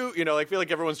trying to do, I feel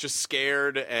like everyone's just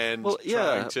scared and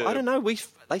trying to. I don't know.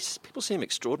 People seem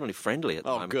extraordinarily friendly at the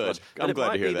moment. Oh, good. I'm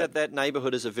glad to hear that. That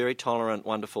neighborhood is a very tolerant,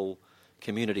 wonderful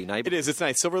community neighborhood. It is. It's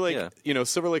nice. Silver Lake,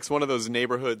 Silver Lake's one of those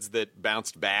neighborhoods that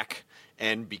bounced back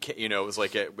and became, it was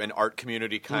like an art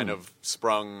community kind of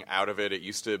sprung out of it. It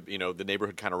used to, the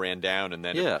neighborhood kind of ran down, and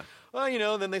then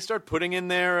then they start putting in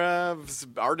their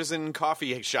artisan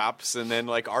coffee shops, and then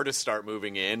like artists start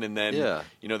moving in, and then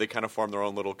they kind of form their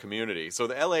own little community. So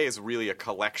the LA is really a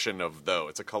collection of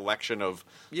It's a collection of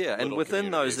and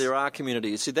within those there are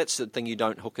communities. See, that's the thing you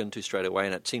don't hook into straight away,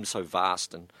 and it seems so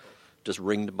vast and just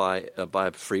ringed by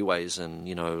freeways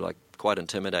and like quite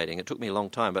intimidating. It took me a long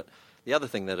time, but the other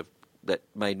thing that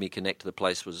made me connect to the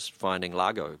place was finding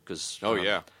Largo because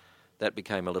that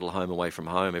became a little home away from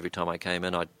home. Every time I came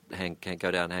in, I'd go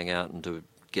down and hang out and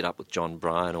get up with John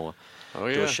Bryan or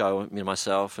do a show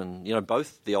myself, and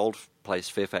both the old place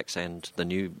Fairfax and the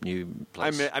new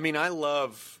place. I've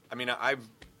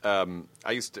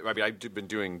been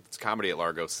doing comedy at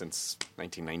Largo since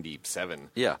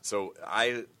 1997. Yeah. So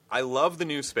I love the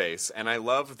new space, and I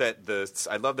love that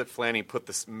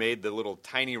Flanny made the little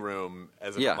tiny room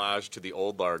as an homage to the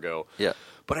old Largo. Yeah.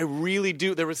 But I really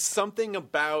do. There was something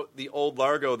about the old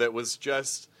Largo that was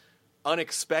just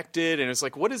unexpected, and it's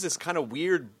like, what is this kind of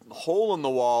weird hole in the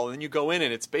wall? And then you go in,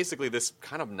 and it's basically this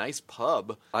kind of nice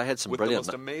pub. I had some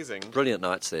brilliant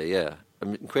nights there. Yeah,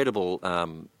 incredible.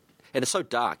 And it's so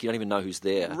dark, you don't even know who's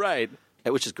there. Right.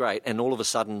 Which is great, and all of a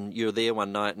sudden you're there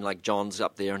one night, and like John's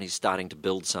up there, and he's starting to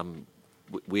build some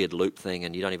weird loop thing,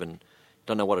 and you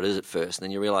don't know what it is at first, and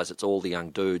then you realise it's all the young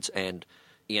dudes, and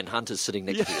Ian Hunter's sitting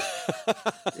next to you.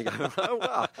 You go, oh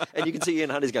wow, and you can see Ian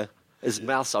Hunter's going, his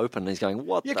mouth's open, and he's going,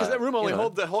 what? Yeah, because that room only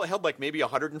held like maybe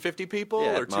 150 people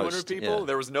or 200 people. Yeah.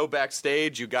 There was no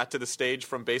backstage. You got to the stage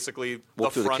from basically the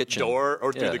front door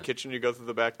or through the kitchen. You go through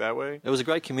the back that way. It was a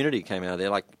great community came out of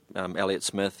there, like Elliott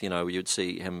Smith. You'd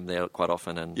see him there quite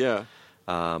often, and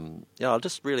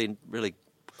just really, really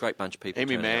great bunch of people.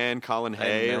 Amy Mann, Colin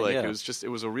Hay, it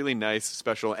was a really nice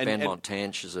special. And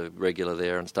Montanch is a regular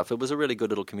there and stuff. It was a really good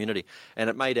little community, and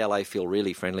it made LA feel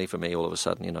really friendly for me all of a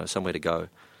sudden. Somewhere to go.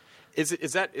 Is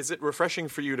it refreshing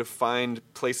for you to find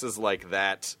places like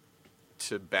that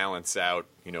to balance out,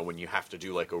 when you have to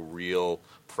do like a real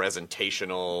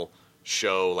presentational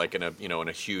show, like in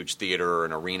a huge theater or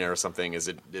an arena or something? Does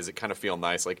it kind of feel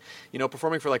nice? Like,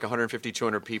 performing for like 150,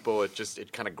 200 people,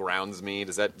 it kind of grounds me.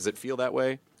 Does it feel that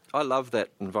way? I love that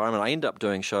environment. I end up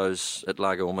doing shows at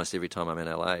Largo almost every time I'm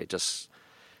in LA.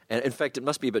 And in fact, it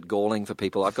must be a bit galling for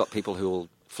people. I've got people who will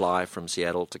fly from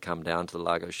Seattle to come down to the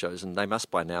Largo shows, and they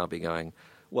must by now be going,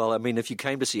 well, if you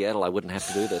came to Seattle, I wouldn't have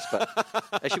to do this. But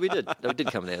actually, we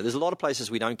did come there. There's a lot of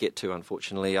places we don't get to,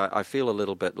 unfortunately. I feel a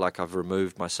little bit like I've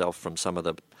removed myself from some of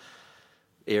the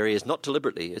areas, not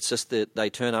deliberately. It's just that they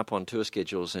turn up on tour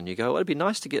schedules, and you go, well, it'd be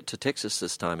nice to get to Texas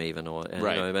this time even.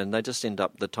 And they just end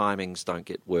up, the timings don't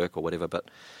get work or whatever,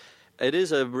 but it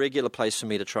is a regular place for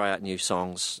me to try out new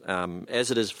songs, as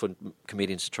it is for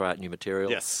comedians to try out new material.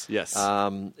 Yes.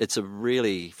 It's a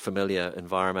really familiar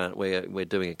environment. We're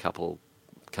doing a couple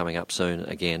coming up soon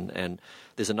again, and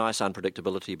there's a nice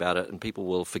unpredictability about it, and people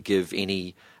will forgive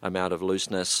any amount of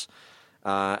looseness.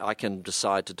 I can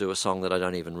decide to do a song that I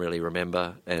don't even really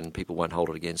remember, and people won't hold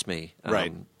it against me.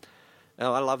 Right.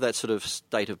 I love that sort of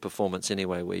state of performance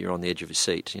anyway, where you're on the edge of your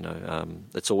seat.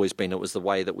 It's always been, it was the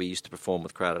way that we used to perform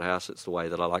with Crowded House. It's the way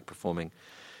that I like performing.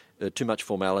 Too much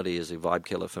formality is a vibe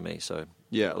killer for me, so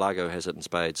Yeah. Largo has it in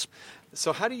spades.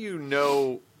 So how do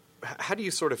you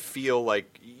sort of feel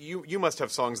like you must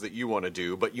have songs that you want to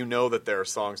do, but you know that there are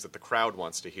songs that the crowd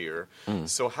wants to hear.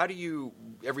 So how do you,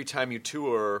 every time you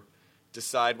tour,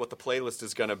 decide what the playlist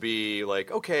is going to be?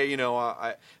 Like, okay,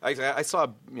 I saw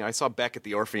Beck at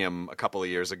the Orpheum a couple of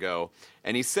years ago,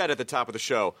 and he said at the top of the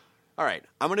show, all right,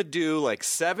 I'm going to do like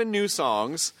 7 new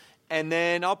songs, and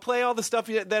then I'll play all the stuff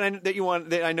that you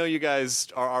want, that I know you guys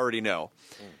already know.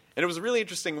 And it was a really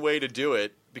interesting way to do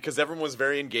it, because everyone was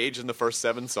very engaged in the first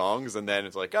 7 songs, and then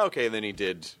it's like, okay, then he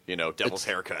did, Devil's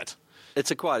Haircut. It's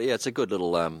a good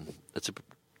little, it's a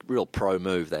real pro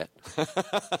move, that.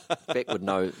 Beck would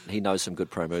know, he knows some good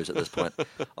pro moves at this point.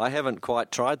 I haven't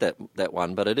quite tried that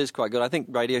one, but it is quite good. I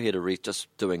think Radiohead are just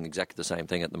doing exactly the same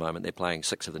thing at the moment. They're playing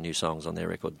 6 of the new songs on their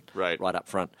record right up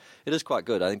front. It is quite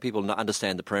good. I think people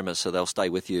understand the premise, so they'll stay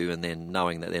with you, and then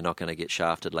knowing that they're not going to get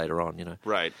shafted later on,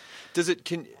 Right.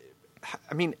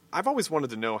 I've always wanted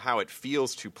to know how it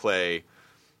feels to play,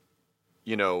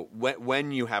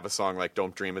 when you have a song like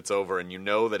Don't Dream It's Over and you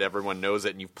know that everyone knows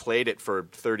it and you've played it for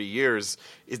 30 years,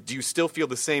 do you still feel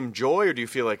the same joy, or do you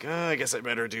feel like, I guess I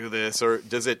better do this? Or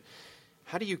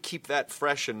how do you keep that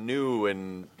fresh and new?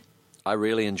 And I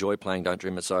really enjoy playing Don't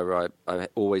Dream It's Over. I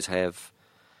always have.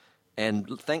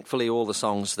 And thankfully, all the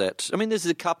songs there's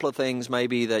a couple of things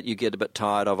maybe that you get a bit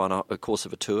tired of on a course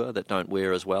of a tour that don't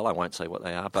wear as well. I won't say what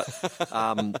they are, but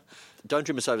Don't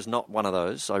Dream It's Over is not one of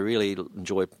those. I really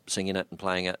enjoy singing it and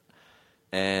playing it,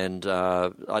 and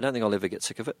I don't think I'll ever get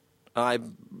sick of it.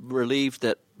 I'm relieved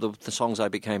that the songs I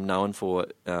became known for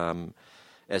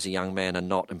as a young man are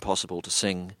not impossible to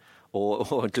sing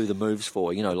or do the moves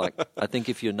for. I think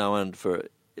if you're known for...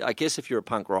 I guess if you're a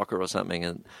punk rocker or something,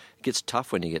 and it gets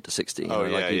tough when you get to 60.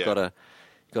 You've got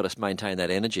to maintain that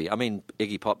energy. I mean,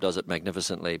 Iggy Pop does it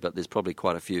magnificently, but there's probably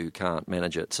quite a few who can't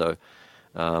manage it. So,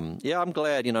 I'm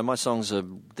glad. My songs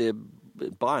they're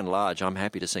by and large, I'm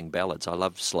happy to sing ballads. I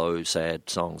love slow, sad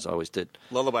songs. I always did.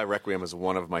 Lullaby Requiem is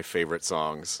one of my favorite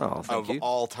songs of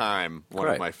all time. One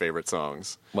of my favorite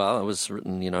songs. Well, it was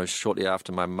written, shortly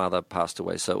after my mother passed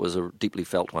away, so it was a deeply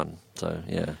felt one. So,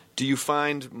 yeah. Do you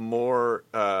find more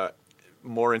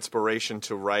inspiration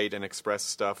to write and express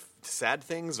stuff, sad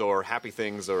things or happy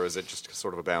things, or is it just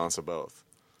sort of a balance of both?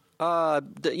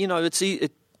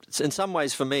 It's in some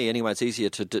ways, for me anyway, it's easier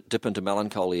to dip into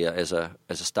melancholia as a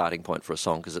starting point for a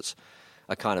song, because it's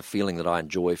a kind of feeling that I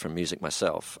enjoy from music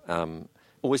myself.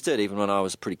 Always did, even when I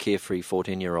was a pretty carefree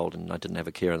 14-year-old and I didn't have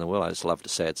a care in the world. I just loved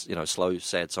slow,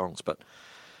 sad songs. But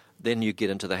then you get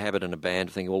into the habit in a band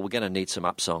of thinking, well, we're going to need some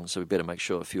up songs, so we better make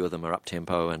sure a few of them are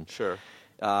up-tempo. And sure.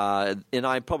 And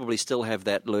I probably still have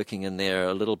that lurking in there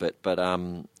a little bit, but I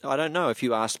don't know. If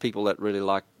you asked people that really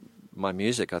like my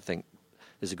music, I think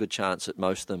there's a good chance that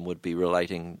most of them would be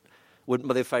relating.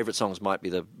 Their favourite songs might be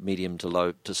the medium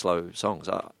to slow songs.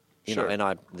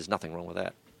 There's nothing wrong with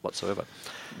that whatsoever.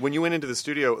 When you went into the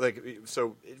studio,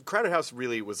 so Crowded House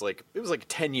really was it was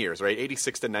 10 years, right?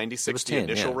 86 to 96, it was 10, the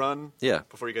initial run. Yeah.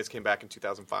 Before you guys came back in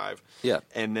 2005. Yeah.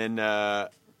 And then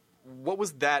what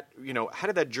was that, how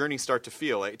did that journey start to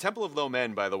feel? Temple of Low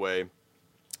Men, by the way,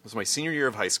 was my senior year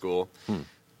of high school.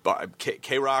 But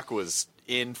K-Rock was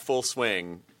in full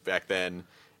swing back then,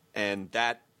 and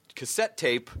that cassette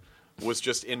tape was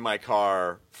just in my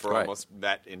car for almost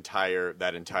that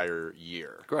entire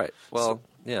year. Great. Well,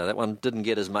 that one didn't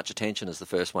get as much attention as the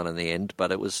first one in the end,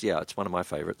 but it's one of my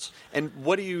favorites. And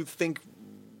what do you think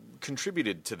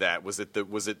contributed to that? Was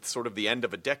it sort of the end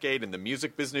of a decade and the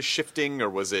music business shifting, or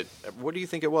was it? What do you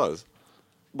think it was?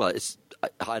 Well,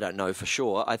 I don't know for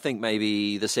sure. I think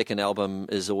maybe the second album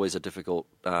is always a difficult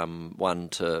one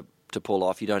to pull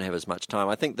off. You don't have as much time.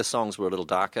 I think the songs were a little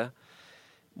darker.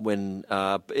 When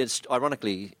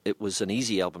ironically, it was an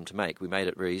easy album to make. We made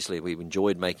it very easily. We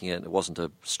enjoyed making it. It wasn't a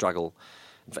struggle.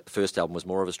 In fact, the first album was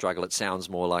more of a struggle. It sounds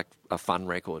more like a fun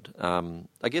record.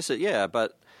 I guess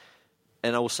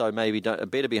and also maybe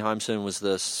Better Be Home Soon was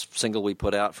the single we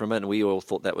put out from it, and we all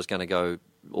thought that was going to go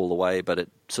all the way, but it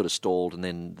sort of stalled, and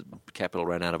then Capitol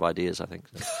ran out of ideas, I think.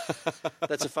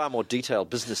 That's a far more detailed,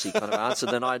 businessy kind of answer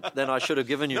than I should have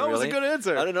given you, No, really. it was a good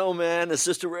answer. I don't know, man. It's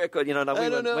just a record. I don't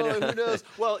know. Who knows?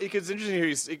 Well, because it's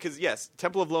interesting because, yes,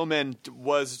 Temple of Low Men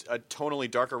was a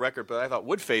tonally darker record, but I thought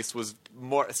Woodface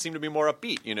seemed to be more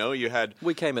upbeat, You had...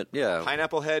 We came at,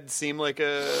 Pineapple Head seemed like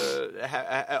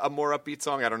a more upbeat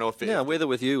song. I don't know if it... Yeah, Weather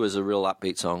With You was a real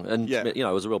upbeat song. And, it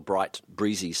was a real bright,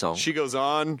 breezy song. She Goes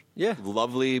On. Yeah.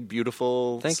 Lovely,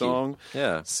 beautiful song.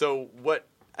 Yeah. So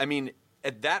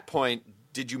at that point,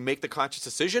 did you make the conscious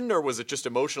decision, or was it just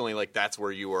emotionally like that's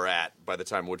where you were at by the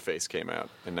time Woodface came out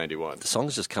in 91? The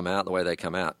songs just come out the way they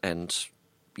come out. And,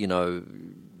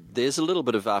 there's a little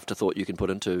bit of afterthought you can put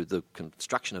into the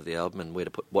construction of the album and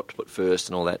what to put first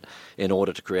and all that in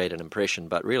order to create an impression.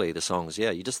 But really, the songs,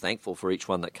 you're just thankful for each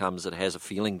one that comes that has a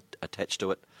feeling attached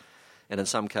to it. And in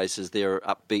some cases, they're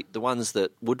upbeat. The ones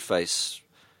that Woodface,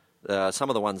 some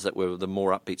of the ones that were the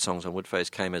more upbeat songs on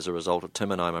Woodface came as a result of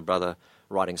Tim and I, my brother,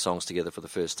 writing songs together for the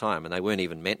first time. And they weren't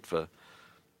even meant for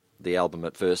the album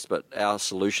at first, but our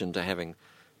solution to having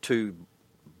two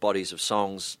bodies of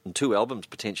songs and two albums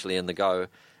potentially in the go,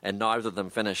 and neither of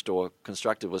them finished or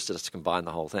constructed, was to just combine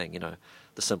the whole thing,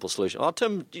 the simple solution. Oh,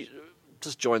 Tim,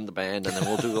 just join the band and then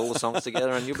we'll do all the songs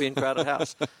together and you'll be in Crowded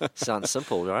House. Sounds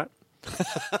simple, right?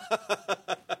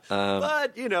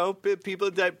 But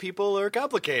people are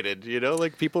complicated.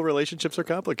 Relationships are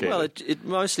complicated. Well, it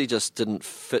mostly just didn't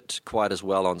fit quite as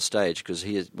well on stage because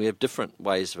we have different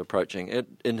ways of approaching it.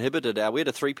 Inhibited we had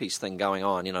a 3-piece thing going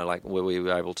on, where we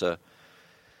were able to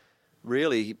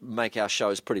really make our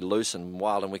shows pretty loose and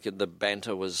wild, and the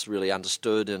banter was really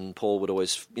understood, and Paul would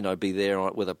always be there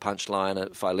with a punchline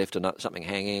if I left something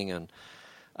hanging, and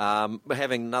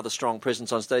having another strong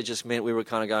presence on stage just meant we were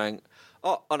kind of going,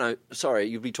 oh no, sorry,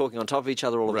 you'd be talking on top of each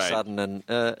other all of a sudden, and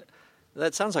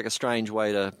that sounds like a strange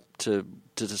way to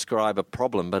describe a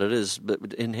problem, but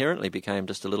it inherently became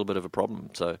just a little bit of a problem.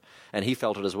 So, and he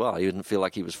felt it as well. He didn't feel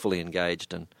like he was fully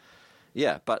engaged, and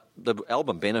but the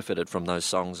album benefited from those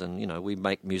songs, and we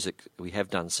make music, we have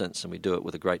done since, and we do it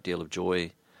with a great deal of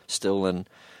joy still, and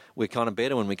we're kind of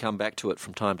better when we come back to it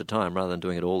from time to time rather than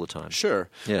doing it all the time. Sure.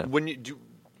 Yeah. When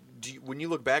you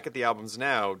look back at the albums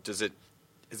now, is it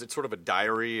sort of a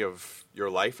diary of your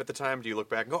life at the time? Do you look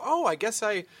back and go, oh, I guess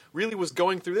I really was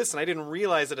going through this and I didn't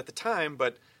realize it at the time,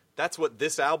 but that's what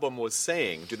this album was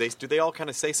saying? Do they all kind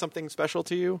of say something special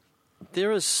to you?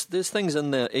 There's things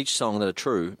in each song that are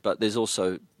true, but there's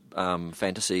also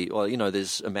fantasy. Or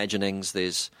there's imaginings.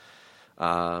 There's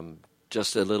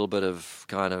just a little bit of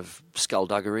kind of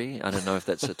skullduggery. I don't know if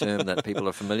that's a term that people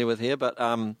are familiar with here, but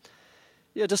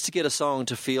just to get a song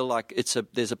to feel like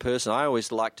there's a person. I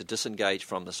always like to disengage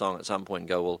from the song at some point and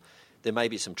go, well, there may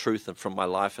be some truth from my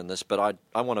life in this, but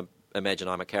I want to imagine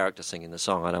I'm a character singing the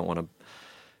song. I don't want to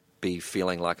be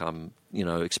feeling like I'm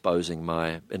exposing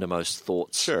my innermost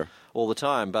thoughts all the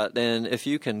time. But then if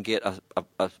you can get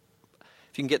if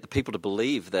you can get the people to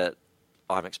believe that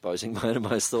I'm exposing my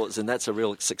innermost thoughts, then that's a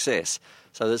real success.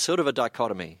 So there's sort of a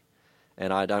dichotomy,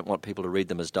 and I don't want people to read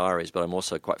them as diaries, but I'm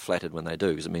also quite flattered when they do,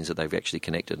 because it means that they've actually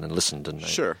connected and listened. And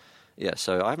so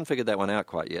I haven't figured that one out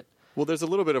quite yet. Well, there's a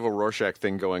little bit of a Rorschach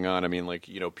thing going on. I mean,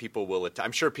 people will.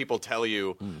 I'm sure people tell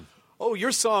you, oh,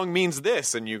 your song means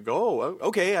this, and you go, oh,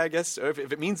 okay, I guess if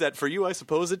it means that for you, I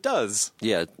suppose it does.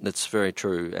 Yeah, that's very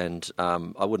true, and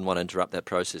I wouldn't want to interrupt that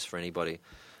process for anybody.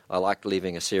 I like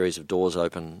leaving a series of doors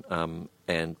open,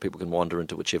 and people can wander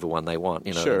into whichever one they want.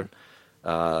 Sure.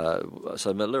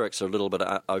 So my lyrics are a little bit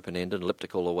open-ended,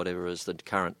 elliptical, or whatever is the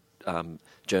current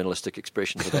journalistic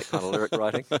expression for that kind of lyric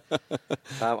writing.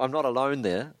 I'm not alone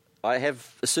there. I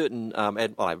have a certain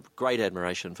I have great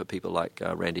admiration for people like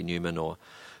Randy Newman, or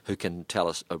who can tell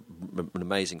us an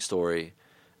amazing story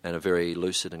in a very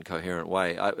lucid and coherent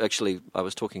way. I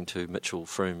was talking to Mitchell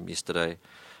Froome yesterday,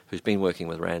 who's been working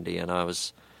with Randy, and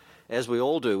as we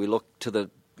all do, we look to the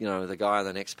guy in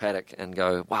the next paddock and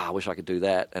go, wow, I wish I could do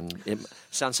that, and it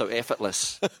sounds so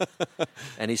effortless.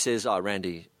 And he says, oh,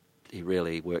 Randy, he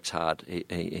really works hard.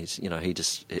 He's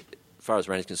as far as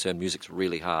Randy's concerned, music's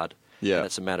really hard. Yeah. And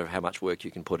it's a matter of how much work you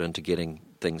can put into getting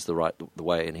things the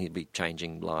way, and he'd be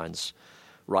changing lines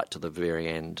right to the very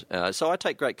end. So I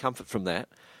take great comfort from that.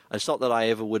 It's not that I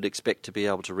ever would expect to be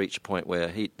able to reach a point where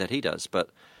he does, but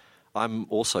I'm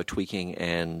also tweaking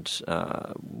and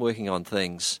working on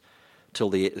things till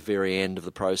the very end of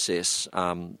the process.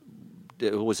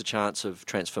 There was a chance of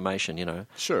transformation,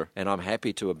 Sure. And I'm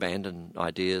happy to abandon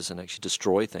ideas and actually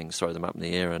destroy things, throw them up in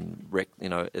the air and wreck.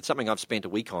 It's something I've spent a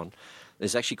week on.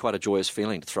 It's actually quite a joyous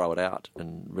feeling to throw it out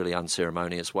in a really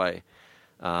unceremonious way,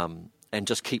 and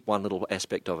just keep one little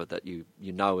aspect of it that you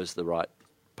know is the right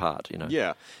part,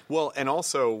 Yeah. Well, and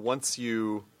also once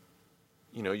you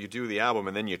do the album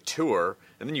and then you tour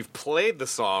and then you've played the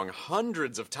song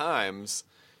hundreds of times,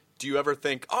 do you ever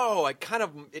think, oh, it kind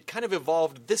of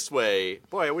evolved this way?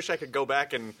 Boy, I wish I could go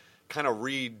back and kind of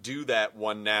redo that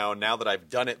one now that I've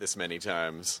done it this many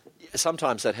times.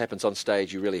 Sometimes that happens on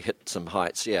stage. You really hit some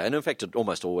heights, yeah. And in fact, it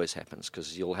almost always happens,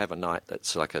 because you'll have a night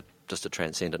that's like just a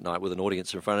transcendent night with an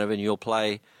audience in front of you, and you'll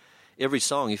play every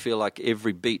song. You feel like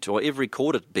every beat or every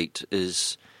recorded beat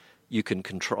is you can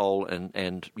control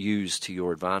and use to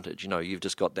your advantage. You've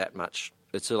just got that much.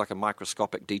 It's like a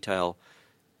microscopic detail.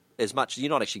 As much, you're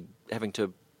not actually having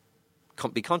to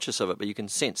be conscious of it, but you can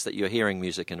sense that you're hearing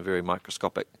music in a very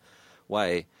microscopic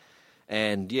way.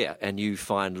 And you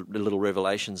find little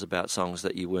revelations about songs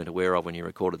that you weren't aware of when you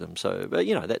recorded them. So, but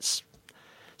that's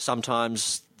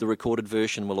sometimes the recorded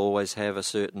version will always have a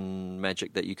certain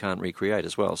magic that you can't recreate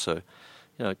as well. So,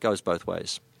 it goes both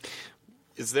ways.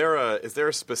 Is there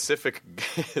a specific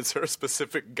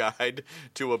guide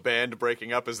to a band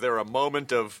breaking up? Is there a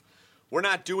moment of, we're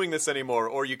not doing this anymore,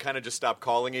 or you kind of just stop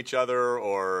calling each other,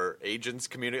 or agents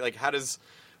communicate? Like, how does,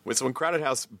 so when Crowded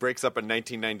House breaks up in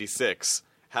 1996,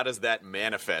 how does that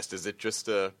manifest? Is it just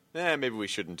maybe we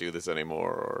shouldn't do this anymore,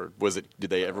 or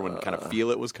did everyone kind of feel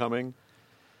it was coming?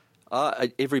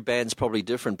 Every band's probably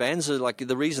different. Bands are like,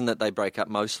 the reason that they break up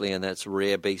mostly, and that's a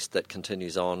rare beast that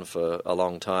continues on for a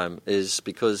long time, is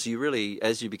because you really,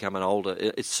 as you become an older,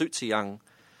 it suits a young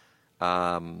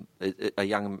man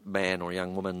or a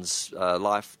young woman's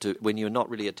life when you're not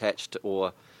really attached,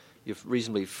 or you're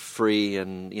reasonably free,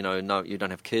 and you don't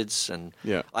have kids. And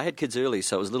I had kids early,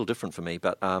 so it was a little different for me.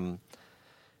 But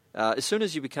as soon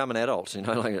as you become an adult,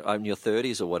 like in your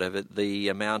 30s or whatever, the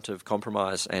amount of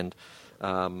compromise and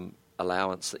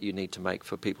allowance that you need to make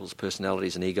for people's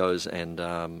personalities and egos and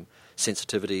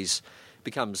sensitivities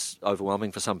becomes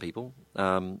overwhelming for some people.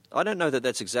 I don't know that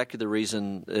that's exactly the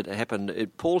reason it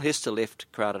happened. Paul Hester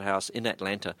left Crowded House in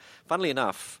Atlanta. Funnily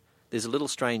enough, there's a little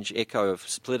strange echo of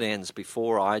Split Enz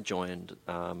before I joined.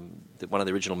 One of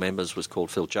the original members was called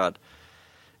Phil Judd,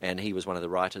 and he was one of the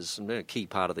writers and a key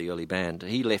part of the early band.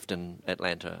 He left in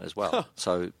Atlanta as well. Huh.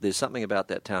 So there's something about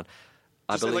that town.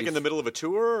 I believe, like in the middle of a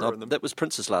tour? That was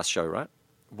Prince's last show, right?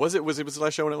 Was it the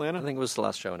last show in Atlanta? I think it was the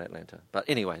last show in Atlanta. But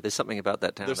anyway, there's something about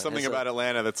that town. There's something about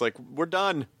Atlanta that's like, we're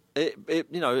done. And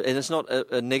it's not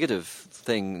a negative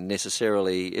thing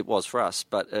necessarily. It was for us,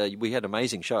 but we had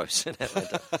amazing shows in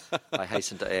Atlanta, I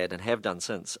hasten to add, and have done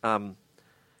since.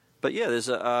 But yeah, there's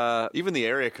even the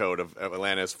area code of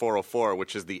Atlanta is 404,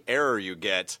 which is the error you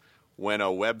get when a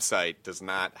website does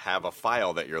not have a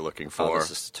file that you're looking for.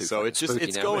 This is too so it's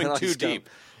going too deep.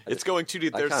 It's going too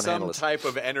deep. There's some type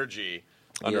of energy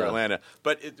under Atlanta.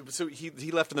 But so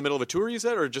he left in the middle of a tour, you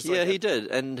said, or just he did,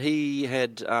 and he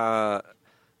had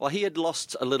he had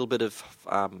lost a little bit of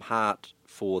heart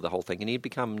for the whole thing, and he'd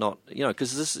become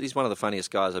because he's one of the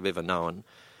funniest guys I've ever known,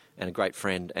 and a great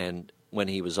friend. And when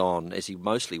he was on, as he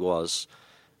mostly was,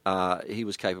 he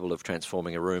was capable of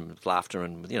transforming a room with laughter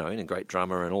and and a great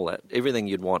drummer and all that, everything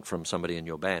you'd want from somebody in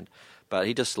your band. But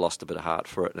he just lost a bit of heart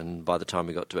for it, and by the time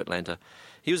we got to Atlanta,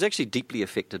 he was actually deeply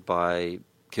affected by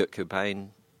Kurt Cobain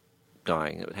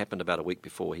dying. It happened about a week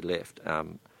before he left,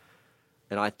 and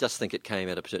I just think it came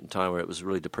at a certain time where it was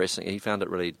really depressing. He found it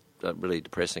really, really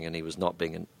depressing, and he was not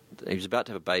being. He was about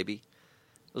to have a baby.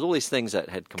 There was all these things that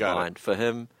had combined for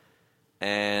him,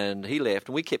 and he left,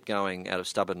 and we kept going out of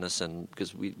stubbornness, and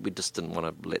because we just didn't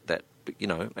want to let that,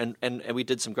 and we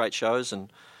did some great shows,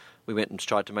 and we went and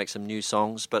tried to make some new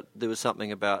songs, but there was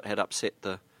something about had upset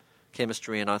the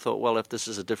chemistry, and I thought, well, if this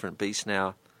is a different beast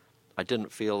now, I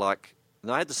didn't feel like.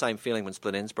 And I had the same feeling when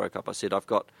Split Enz broke up. I said,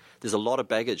 there's a lot of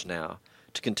baggage now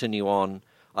to continue on.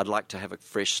 I'd like to have a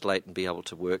fresh slate and be able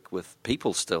to work with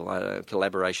people still.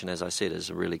 Collaboration, as I said, is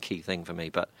a really key thing for me,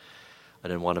 but I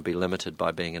didn't want to be limited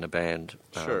by being in a band.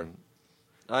 Sure.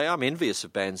 I'm envious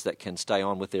of bands that can stay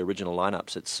on with their original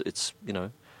lineups. It's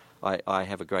I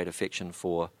have a great affection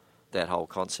for that whole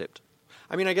concept.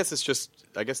 I mean, I guess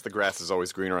the grass is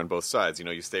always greener on both sides.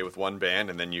 You stay with one band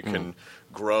and then you can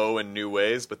grow in new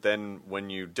ways, but then when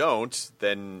you don't,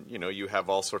 then, you have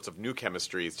all sorts of new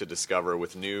chemistries to discover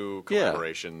with new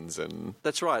collaborations. Yeah. And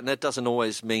that's right, and that doesn't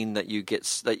always mean that you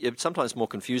get. It's sometimes more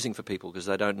confusing for people because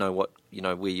they don't know what,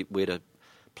 where to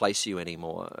place you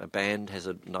anymore. A band has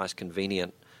a nice,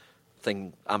 convenient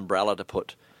umbrella to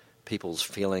put people's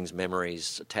feelings,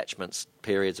 memories, attachments,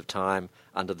 periods of time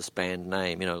under this band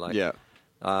name.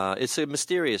 It's a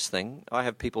mysterious thing. I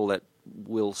have people that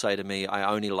will say to me,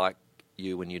 I only like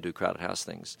you when you do crowded house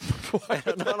things. Why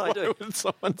would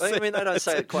someone say They don't that?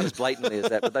 say it quite as blatantly as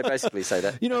that, but they basically say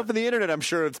that. You know, for the internet, I'm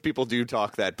sure people do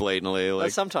talk that blatantly.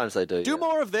 Like, Sometimes they do. do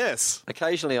more of this.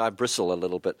 Occasionally I bristle a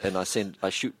little bit and I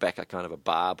shoot back a kind of a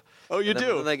barb. Oh, you and then,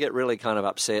 do? And they get really kind of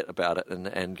upset about it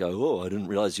and go, oh, I didn't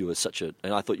realise you were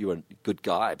and I thought you were a good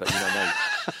guy, but no.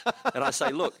 And I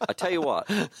say, look, I tell you what,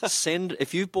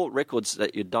 if you've bought records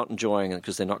that you're not enjoying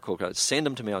because they're not cool, send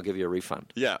them to me, I'll give you a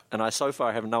refund. Yeah. And so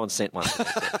far no one sent one.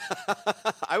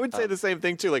 I would say the same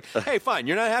thing too. Like, hey, fine,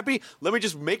 you're not happy. Let me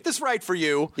just make this right for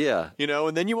you. Yeah.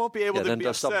 And then you won't be able to then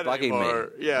be stop upset bugging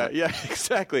anymore. me. Yeah,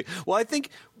 exactly. Well, I think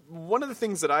one of the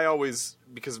things that I always,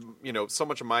 because so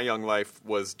much of my young life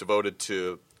was devoted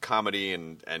to comedy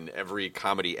and every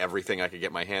comedy, everything I could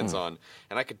get my hands on,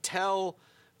 and I could tell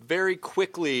very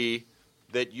quickly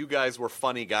that you guys were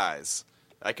funny guys.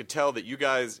 I could tell that you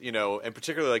guys, and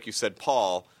particularly like you said,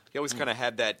 Paul, he always kind of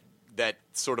had that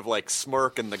sort of like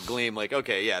smirk and the gleam, like,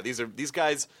 okay, yeah, these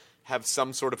guys have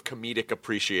some sort of comedic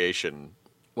appreciation.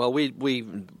 Well, we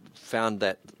found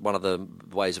that one of the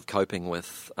ways of coping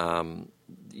with, sometimes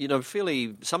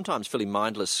fairly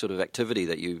mindless sort of activity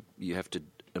that you have to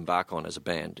embark on as a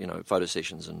band, photo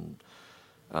sessions and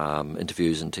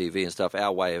interviews and TV and stuff.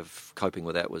 Our way of coping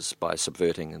with that was by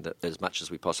subverting that as much as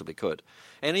we possibly could.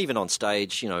 And even on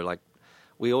stage,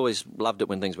 we always loved it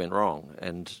when things went wrong,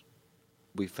 and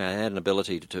we had an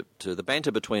ability to the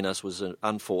banter between us was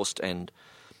unforced and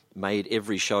made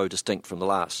every show distinct from the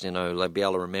last. Like be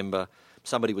able to remember.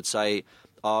 Somebody would say,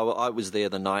 "Oh, I was there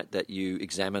the night that you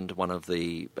examined one of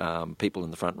the people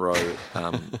in the front row,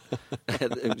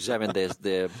 examined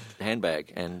their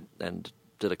handbag and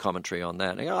did a commentary on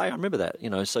that." And I remember that.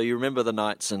 So you remember the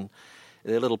nights and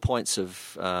their little points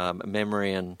of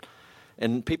memory,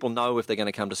 and people know if they're going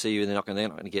to come to see you, they're not going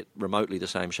to get remotely the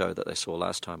same show that they saw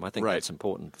last time. I think that's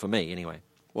important for me, anyway.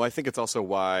 Well, I think it's also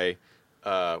why,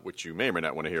 which you may or may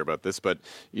not want to hear about this, but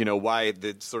why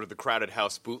the sort of the Crowded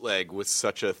House bootleg was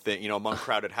such a thing. Among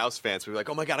Crowded House fans, we were like,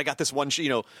 "Oh my God, I got this one."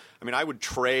 I would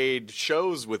trade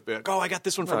shows with, like, "Oh, I got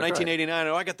this one from 1989.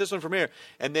 Oh, I got this one from here."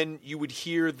 And then you would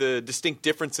hear the distinct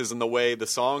differences in the way the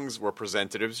songs were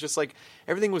presented. It was just like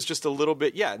everything was just a little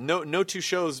bit. Yeah, no two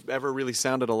shows ever really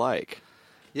sounded alike.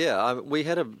 Yeah, we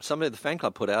had somebody at the fan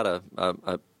club put out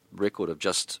a record of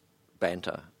just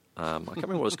banter. I can't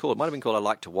remember what it was called. It might have been called "I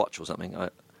Like to Watch" or something. I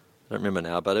don't remember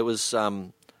now, but it was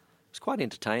quite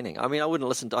entertaining. I mean, I haven't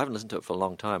listened to it for a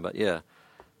long time, but yeah,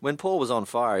 when Paul was on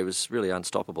fire, he was really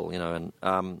unstoppable, And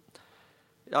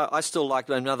I still like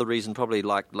another reason, probably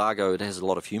like Largo. It has a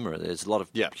lot of humour. There's a lot of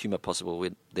humour possible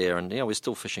there, and we're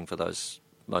still fishing for those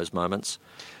moments,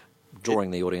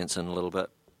 drawing the audience in a little bit.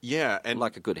 Yeah, and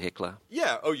like a good heckler.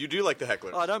 Yeah. Oh, you do like the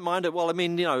heckler. I don't mind it. Well, I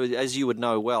mean, as you would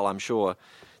know well, I'm sure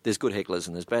there's good hecklers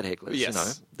and there's bad hecklers.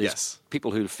 Yes. There's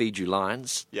people who feed you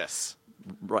lines. Yes.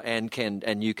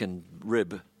 And you can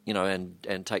rib,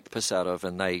 and take the piss out of,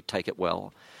 and they take it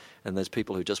well. And there's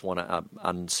people who just want to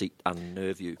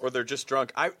unnerve you, or they're just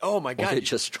drunk. Oh my God, or they're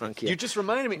just drunk. Yeah. You just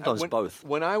reminded me. Sometimes both.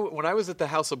 When I was at the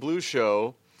House of Blues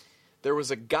show, there was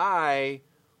a guy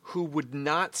who would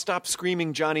not stop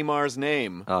screaming Johnny Marr's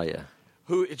name. Oh, yeah.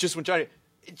 Who, just when Johnny,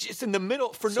 just in the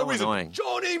middle, for no reason. Annoying.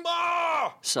 Johnny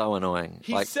Marr! So annoying.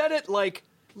 He said it like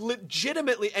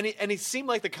legitimately, and he seemed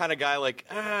like the kind of guy like,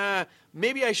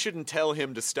 maybe I shouldn't tell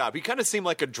him to stop. He kind of seemed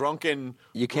like a drunken...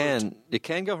 It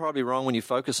can go horribly wrong when you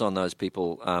focus on those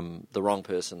people, the wrong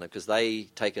person, because they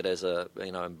take it as that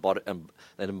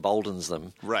emboldens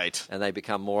them. Right. And they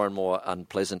become more and more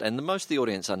unpleasant. And most of the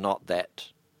audience are not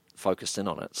that focused in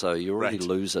on it, so you already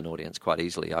lose an audience quite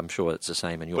easily. I'm sure it's the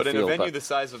same in your field. But in a venue the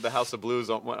size of the House of Blues,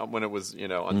 when it was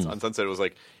on Sunset, it was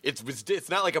like it's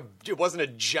not like it wasn't a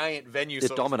giant venue.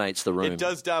 It dominates the room. It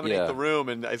does dominate the room,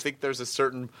 and I think there's a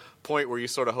certain point where you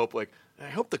sort of hope, like, I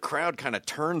hope the crowd kind of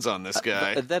turns on this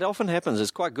guy. That often happens. It's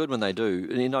quite good when they do.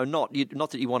 Not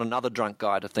that you want another drunk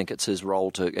guy to think it's his role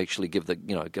to actually give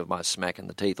my a smack in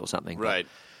the teeth or something. Right.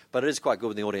 But it is quite good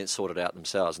when the audience sort it out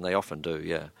themselves, and they often do.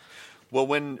 Yeah. Well,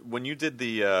 when you did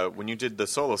the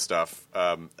solo stuff,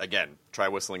 again, Try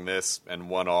Whistling This and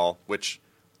 1-All, which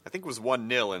I think was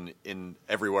 1-0 in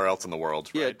everywhere else in the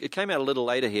world. Right? Yeah, it came out a little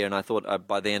later here, and I thought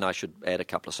by then I should add a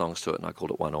couple of songs to it, and I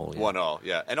called it 1-All. Yeah. 1-All,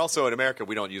 yeah. And also in America,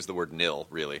 we don't use the word nil,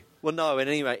 really. Well, no, and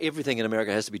anyway, everything in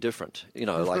America has to be different.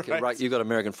 Like you got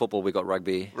American football, we got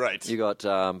rugby. Right. You got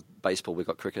baseball, we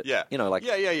got cricket. Yeah.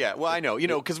 Yeah. Well, I know,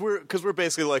 because we're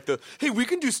basically like hey, we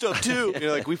can do stuff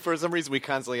too. We for some reason we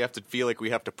constantly have to feel like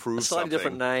we have to prove a slightly something.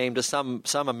 different name to some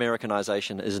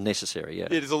Americanization is necessary. Yeah.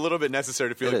 It is a little bit necessary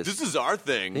to feel this is our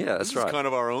thing. Yeah, that's right. This is kind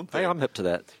of our own thing. Hey, I'm hip to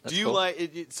that. Do you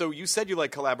like? So you said you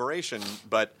like collaboration,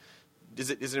 but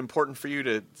is it important for you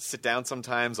to sit down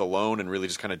sometimes alone and really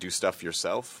just kind of do stuff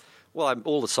yourself? Well,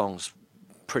 all the songs,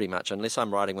 pretty much, unless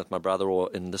I'm writing with my brother, or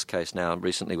in this case now,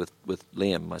 recently with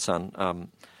Liam, my son.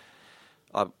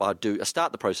 I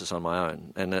start the process on my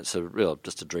own, and it's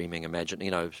just a dreaming,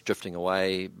 drifting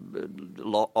away,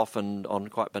 often on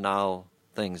quite banal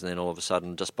things, and then all of a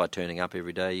sudden, just by turning up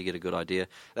every day, you get a good idea.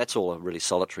 That's all a really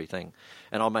solitary thing.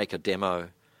 And I'll make a demo,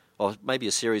 or maybe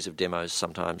a series of demos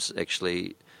sometimes,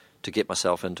 actually, to get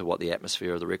myself into what the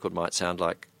atmosphere of the record might sound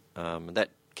like. And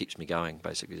that keeps me going,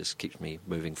 basically, just keeps me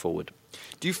moving forward.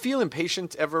 Do you feel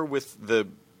impatient ever with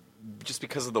just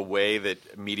because of the way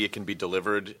that media can be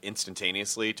delivered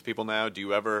instantaneously to people now? Do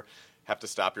you ever have to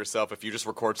stop yourself if you just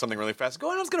record something really fast?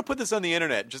 Go, I was going to put this on the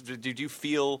internet. Do you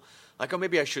feel like, oh,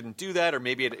 maybe I shouldn't do that? Or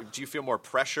maybe do you feel more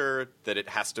pressure that it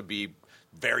has to be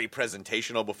very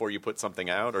presentational before you put something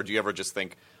out? Or do you ever just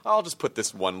think, oh, I'll just put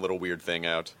this one little weird thing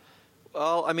out?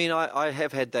 Well, I mean, I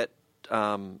have had that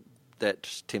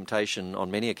temptation on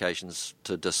many occasions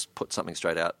to just put something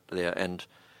straight out there, and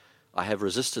I have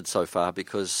resisted so far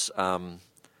because the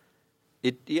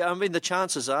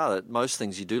chances are that most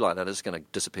things you do like that is going to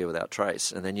disappear without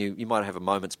trace, and then you might have a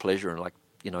moment's pleasure and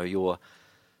your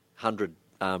 100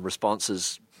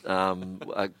 responses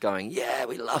are going, yeah,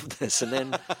 we love this, and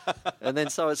then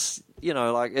so it's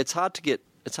it's hard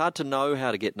to know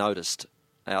how to get noticed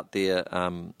out there.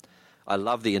 I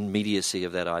love the immediacy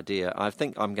of that idea. I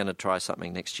think I'm going to try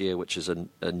something next year, which is a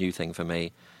new thing for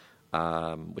me.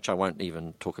 Which I won't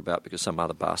even talk about because some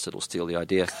other bastard will steal the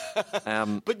idea. But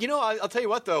I'll tell you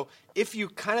what, though, if you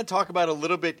kind of talk about it a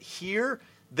little bit here,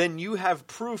 then you have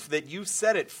proof that you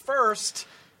said it first.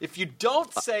 If you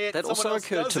don't say it, that someone also else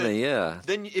occurred does to it, me. Yeah.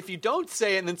 Then if you don't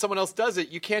say it and then someone else does it,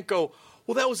 you can't go,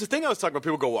 well, that was the thing I was talking about.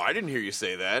 People go, well, I didn't hear you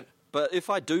say that. But if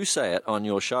I do say it on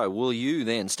your show, will you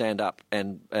then stand up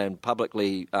and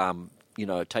publicly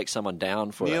take someone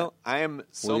down for Neil, it? I am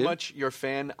so much your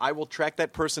fan. I will track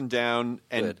that person down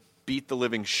and beat the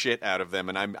living shit out of them,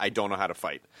 and I don't know how to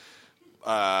fight.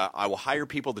 I will hire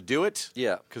people to do it.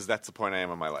 Yeah. Because that's the point I am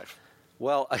in my life.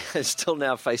 Well, I'm still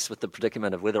now faced with the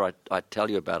predicament of whether I tell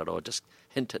you about it or just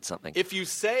hint at something. If you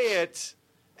say it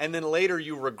and then later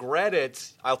you regret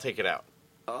it, I'll take it out.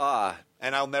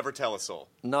 And I'll never tell a soul.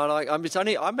 No, I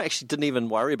actually didn't even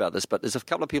worry about this, but there's a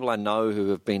couple of people I know who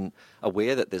have been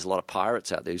aware that there's a lot of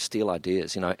pirates out there who steal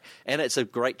ideas, and it's a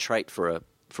great trait for a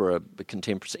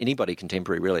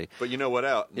contemporary, really. But you know what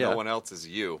else? Yeah. No one else is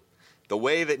you. The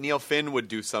way that Neil Finn would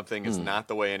do something is not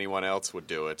the way anyone else would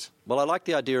do it. Well, I like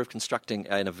the idea of constructing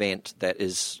an event that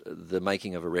is the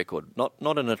making of a record, not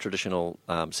in a traditional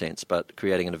sense, but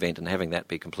creating an event and having that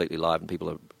be completely live and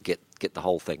people get the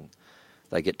whole thing.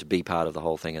 They get to be part of the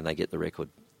whole thing and they get the record.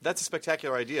 That's a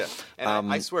spectacular idea.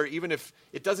 And I swear, even if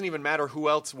it doesn't even matter who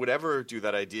else would ever do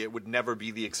that idea, it would never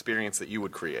be the experience that you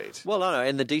would create. Well, no,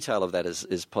 and the detail of that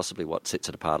is possibly what sets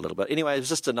it apart a little bit. Anyway, it was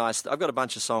just I've got a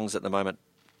bunch of songs at the moment,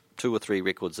 2 or 3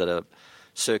 records that are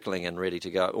circling and ready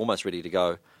to go, almost ready to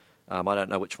go. I don't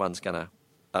know which one's going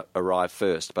to arrive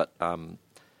first, but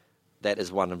that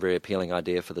is one very appealing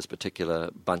idea for this particular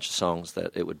bunch of songs,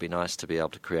 that it would be nice to be able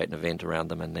to create an event around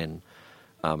them and then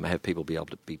have people be able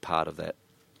to be part of that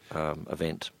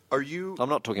event. I'm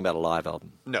not talking about a live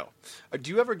album. No.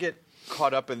 Do you ever get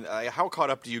caught up in how caught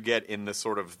up do you get in the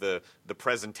sort of the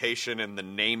presentation and the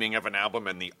naming of an album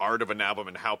and the art of an album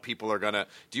and how people are gonna?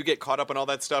 Do you get caught up in all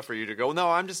that stuff, or you to go, no,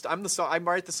 I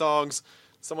write the songs.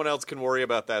 Someone else can worry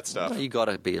about that stuff. Well, you got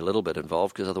to be a little bit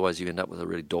involved because otherwise you end up with a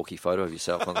really dorky photo of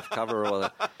yourself on the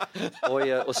cover,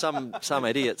 or some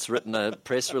idiot's written a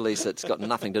press release that's got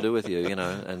nothing to do with you,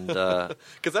 and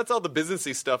because that's all the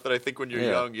businessy stuff that I think when you're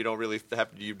young you don't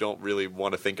really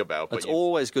want to think about. But it's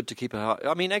always good to keep an eye.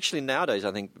 I mean, actually nowadays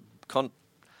I think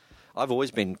I've always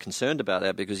been concerned about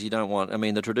that because you don't want. I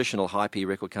mean, the traditional hypey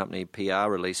record company PR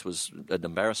release was an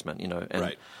embarrassment, and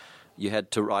right. You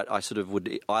had to write. I sort of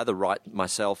would either write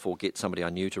myself or get somebody I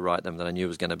knew to write them that I knew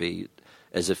was going to be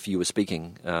as if you were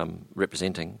speaking,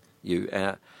 representing you.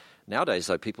 Nowadays,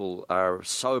 though, people are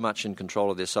so much in control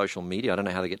of their social media. I don't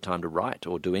know how they get time to write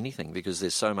or do anything because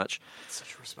there's so much. It's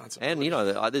such a responsibility.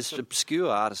 And there's obscure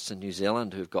artists in New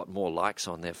Zealand who've got more likes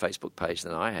on their Facebook page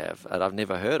than I have, and I've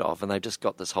never heard of, and they've just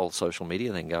got this whole social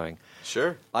media thing going.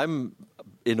 Sure, I'm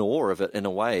in awe of it in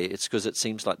a way. It's because it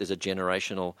seems like there's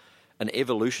an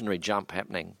evolutionary jump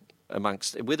happening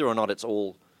amongst whether or not it's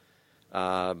all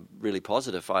really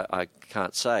positive. I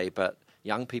can't say, but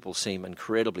young people seem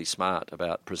incredibly smart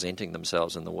about presenting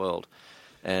themselves in the world.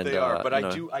 And they are, but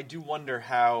I do wonder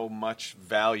how much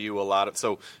value a lot of.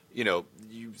 So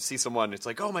you see someone, it's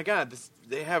like, oh my God,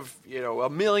 they have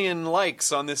 1 million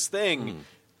likes on this thing.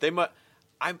 They must.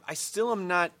 I still am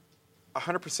not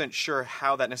 100% sure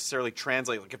how that necessarily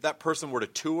translates. Like if that person were to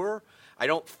tour, I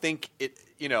don't think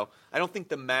I don't think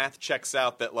the math checks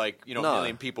out that a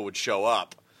million people would show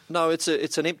up. No, it's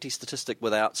an empty statistic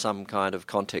without some kind of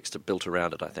context built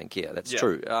around it. I think, that's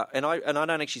true. And I don't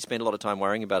actually spend a lot of time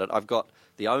worrying about it. I've got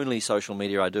the only social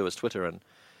media I do is Twitter, and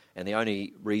the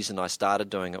only reason I started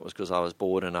doing it was because I was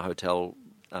bored in a hotel,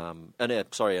 an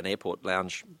airport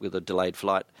lounge with a delayed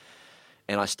flight,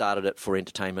 and I started it for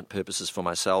entertainment purposes for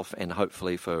myself and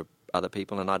hopefully for other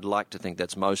people. And I'd like to think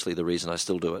that's mostly the reason I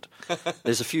still do it.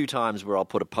 There's a few times where I'll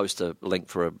put a poster link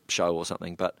for a show or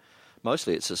something, but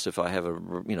mostly it's just if I have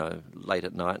late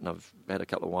at night and I've had a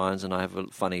couple of wines and I have a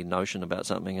funny notion about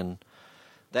something, and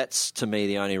that's to me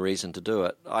the only reason to do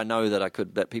it. I know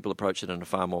that people approach it in a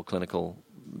far more clinical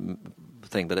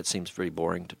thing, but it seems very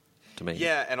boring to me.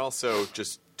 Yeah, and also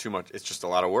just too much. It's just a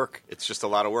lot of work. It's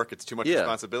too much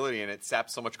responsibility, and it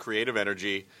saps so much creative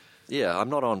energy. Yeah, I'm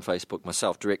not on Facebook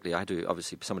myself directly. I do.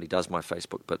 Obviously, somebody does my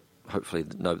Facebook, but hopefully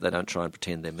they don't try and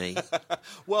pretend they're me.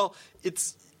 Well,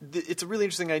 it's a really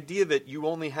interesting idea that you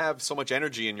only have so much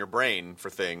energy in your brain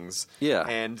for things. Yeah.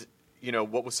 And,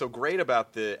 what was so great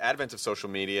about the advent of social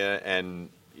media and,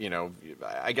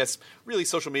 I guess really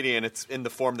social media in the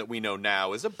form that we know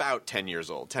now is about 10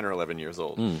 or 11 years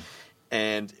old. Mm.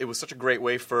 And it was such a great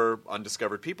way for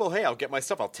undiscovered people. Hey, I'll get my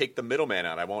stuff. I'll take the middleman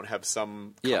out. I won't have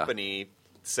some company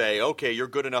say, okay, you're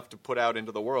good enough to put out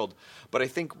into the world. But I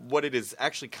think what it has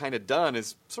actually kind of done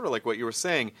is sort of like what you were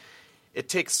saying. It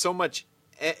takes so much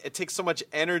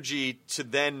energy to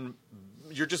then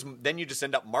you just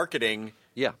end up marketing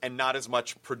and not as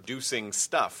much producing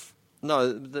stuff.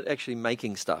 No, actually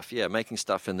making stuff. Yeah, making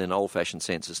stuff in an old-fashioned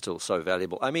sense is still so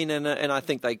valuable. I mean, and I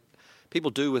think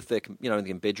people do with their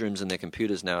in bedrooms and their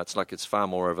computers now. It's like it's far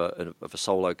more of a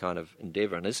solo kind of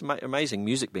endeavor, and there's amazing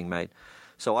music being made.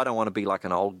 So I don't want to be like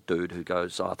an old dude who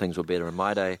goes, "Oh, things were better in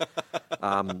my day," with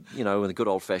the good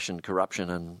old-fashioned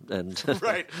corruption and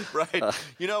right.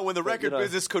 When the record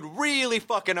business could really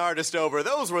fuck an artist over,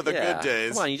 those were the good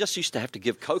days. Come on, you just used to have to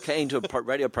give cocaine to a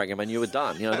radio program and you were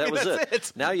done. That was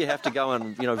it. Now you have to go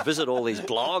and visit all these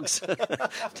blogs.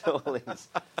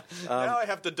 Now I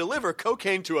have to deliver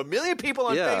cocaine to 1 million people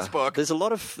on Facebook. There's a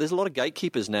lot of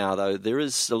gatekeepers now, though. There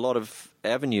is a lot of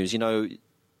avenues.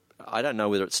 I don't know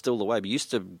whether it's still the way, but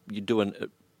you'd do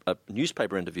a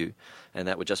newspaper interview, and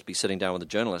that would just be sitting down with a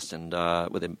journalist and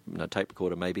with a tape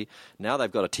recorder maybe. Now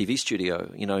they've got a TV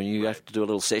studio, you have to do a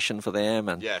little session for them.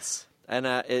 And, yes. And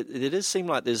it does seem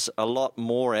like there's a lot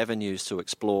more avenues to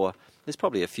explore. There's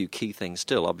probably a few key things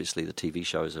still. Obviously the TV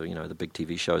shows are, the big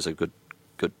TV shows are good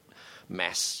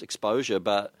mass exposure,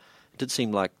 but it did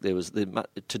seem like there was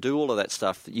to do all of that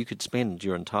stuff that you could spend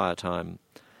your entire time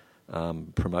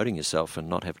promoting yourself and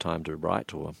not have time to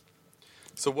write or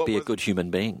be a good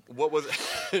human being. What was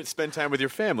spend time with your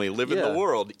family, live in the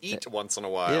world, eat once in a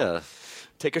while,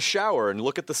 take a shower and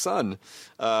look at the sun.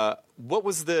 What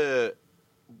was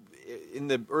in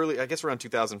the early, I guess around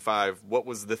 2005? What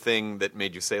was the thing that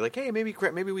made you say like, hey, maybe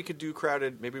we could do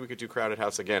Crowded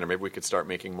House again, or maybe we could start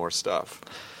making more stuff?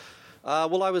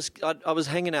 Well, I was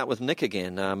hanging out with Nick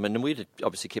again, and we'd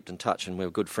obviously kept in touch, and we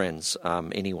were good friends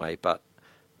anyway. But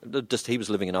he was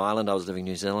living in Ireland, I was living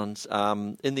in New Zealand.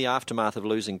 In the aftermath of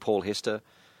losing Paul Hester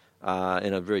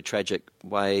in a very tragic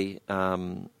way,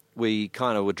 we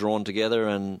kind of were drawn together.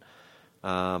 And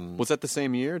was that the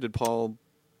same year? Did Paul?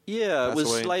 Yeah, it was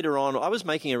away? Later on. I was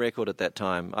making a record at that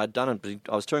time. I'd done it.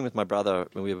 I was touring with my brother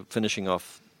when we were finishing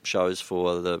off shows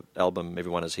for the album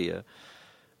Everyone Is Here.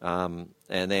 And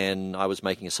then I was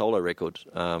making a solo record,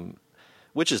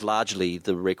 which is largely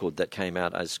the record that came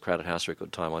out as Crowded House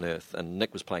record, Time on Earth. And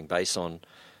Nick was playing bass on.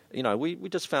 We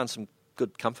just found some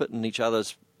good comfort in each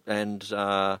other's and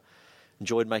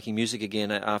enjoyed making music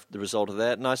again after the result of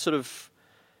that. And I sort of,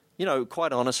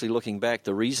 quite honestly, looking back,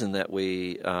 the reason that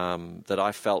that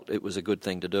I felt it was a good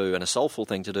thing to do and a soulful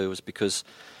thing to do was because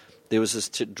there was this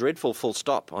dreadful full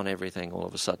stop on everything all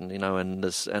of a sudden,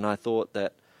 and I thought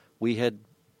that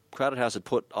Crowded House had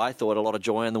put, I thought, a lot of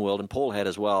joy in the world, and Paul had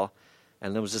as well.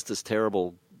 And there was just this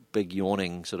terrible, big,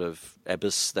 yawning sort of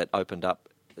abyss that opened up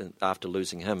after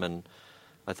losing him. And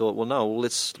I thought,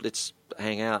 let's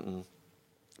hang out and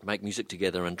make music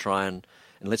together and try and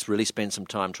let's really spend some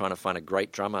time trying to find a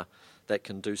great drummer that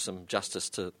can do some justice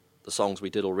to the songs we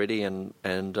did already and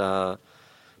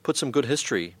put some good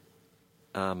history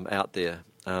out there.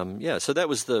 So that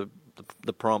was the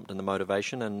prompt and the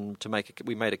motivation, and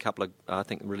we made a couple of, I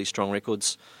think, really strong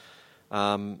records,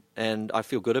 and I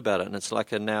feel good about it. And it's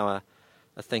like now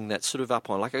a thing that's sort of up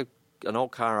on, like an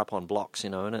old car up on blocks,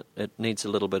 and it needs a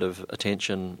little bit of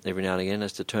attention every now and again,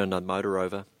 as to turn the motor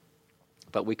over.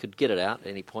 but we could get it out at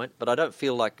any point. But I don't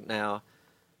feel like now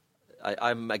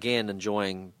I'm again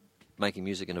enjoying making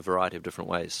music in a variety of different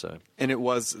ways. So And it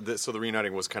was so the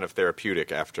reuniting was kind of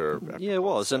therapeutic after yeah, it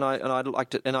was, and I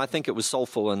liked it, and I think it was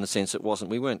soulful in the sense it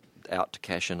wasn't. We weren't out to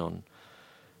cash in on,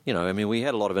 I mean, we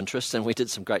had a lot of interest, and we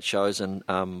did some great shows, and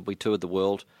we toured the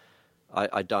world.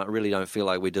 I don't feel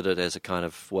like we did it as a kind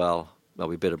of well,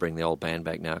 we better bring the old band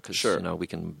back now because we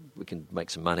can make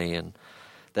some money, and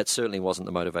that certainly wasn't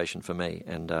the motivation for me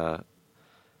and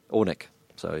or Nick.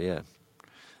 So yeah.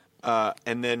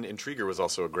 And then Intriguer was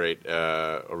also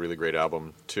a really great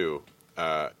album too.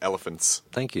 Elephants.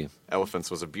 Thank you. Elephants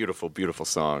was a beautiful, beautiful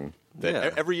song.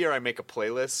 Every year I make a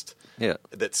playlist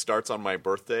that starts on my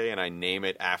birthday, and I name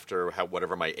it after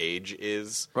whatever my age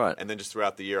is. Right. And then just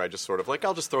throughout the year, I just sort of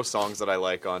I'll just throw songs that I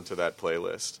like onto that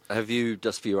playlist. Have you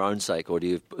just for your own sake, or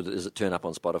does it turn up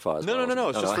on Spotify as well? No.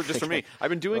 It's just for me. I've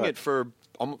been doing it for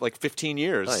almost 15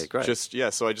 years. Oh, great.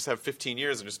 So I just have 15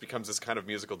 years, and it just becomes this kind of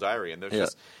musical diary. And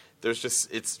there's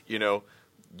just it's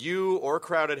you or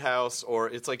Crowded House, or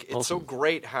it's awesome. So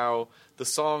great how the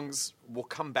songs will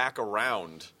come back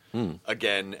around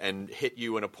again and hit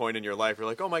you in a point in your life. You're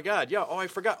like, oh my God, yeah, oh I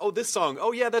forgot, oh this song,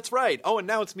 oh yeah, that's right, oh and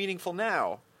now it's meaningful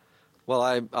now. Well,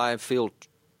 I feel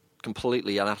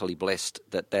completely and utterly blessed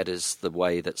that is the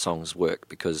way that songs work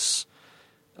because,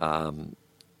 when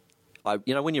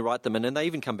you write them and they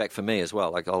even come back for me as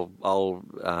well. Like I'll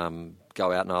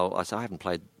go out and I say I haven't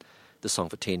played this song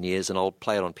for 10 years, and I'll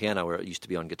play it on piano where it used to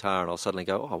be on guitar, and I'll suddenly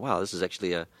go, oh, wow, this is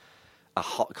actually a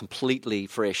hot, completely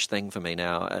fresh thing for me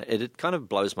now. It kind of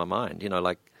blows my mind,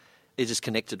 it is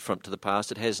connected to the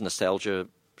past. It has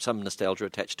some nostalgia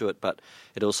attached to it, but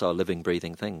it's also a living,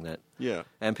 breathing thing.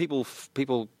 And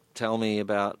people tell me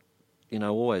about,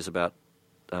 always about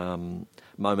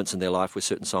moments in their life where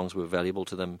certain songs were valuable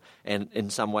to them, and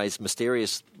in some ways,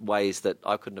 mysterious ways that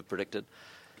I couldn't have predicted.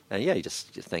 And you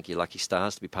just thank your lucky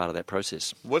stars to be part of that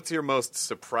process. What's your most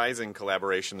surprising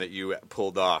collaboration that you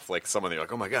pulled off? Like someone you're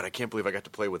like, oh my God, I can't believe I got to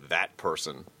play with that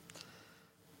person.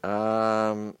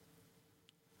 Well,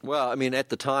 I mean, at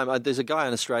the time, there's a guy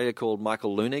in Australia called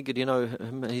Michael Leunig. Do you know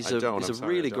him? He's a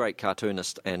really great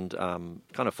cartoonist and kind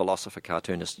of philosopher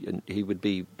cartoonist. And he would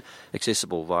be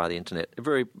accessible via the internet.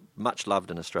 Very much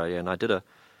loved in Australia. And I did a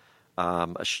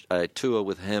tour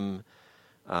with him.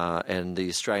 And the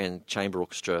Australian Chamber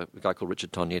Orchestra, a guy called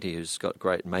Richard Tognetti, who's got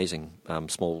great, amazing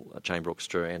small chamber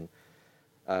orchestra, and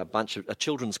a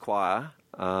children's choir,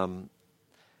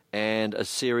 and a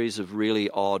series of really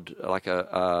odd, like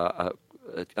a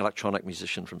electronic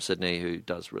musician from Sydney who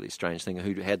does really strange things,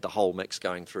 who had the whole mix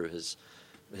going through his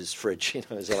fridge,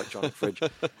 his electronic fridge.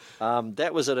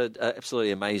 That was an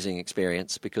absolutely amazing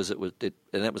experience because and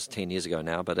that was 10 years ago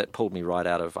now, but it pulled me right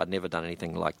out of. I'd never done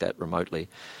anything like that remotely.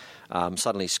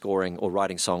 Suddenly scoring or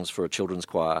writing songs for a children's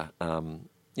choir.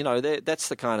 That's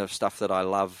the kind of stuff that I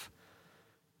love,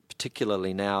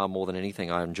 particularly now more than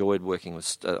anything. I enjoyed working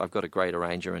with. I've got a great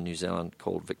arranger in New Zealand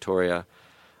called Victoria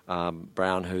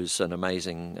Brown, who's an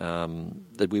amazing.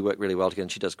 That we work really well together,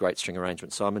 and she does great string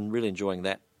arrangements. So I'm really enjoying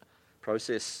that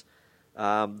process.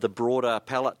 The broader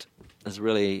palette is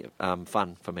really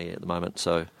fun for me at the moment.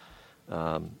 So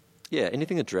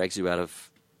anything that drags you out of.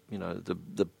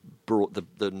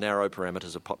 The narrow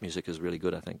parameters of pop music is really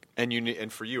good, I think.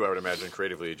 And for you, I would imagine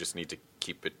creatively, you just need to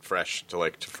keep it fresh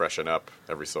to freshen up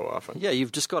every so often. Yeah,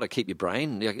 you've just got to keep your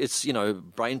brain. It's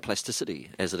brain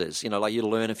plasticity as it is. You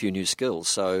learn a few new skills.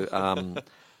 So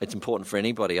it's important for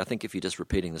anybody. I think if you're just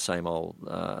repeating the same old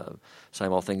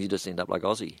thing, you just end up like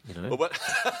Ozzy. Well,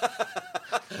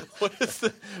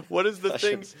 what is the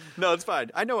thing? No, it's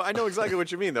fine. I know exactly what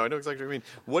you mean, though. I know exactly what you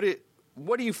mean.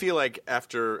 What do you feel like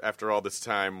after all this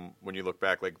time when you look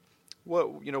back? Like,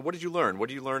 what did you learn? What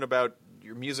do you learn about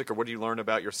your music, or what do you learn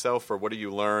about yourself, or what do you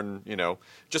learn?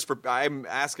 I'm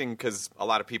asking because a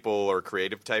lot of people are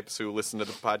creative types who listen to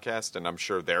the podcast, and I'm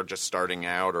sure they're just starting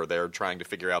out, or they're trying to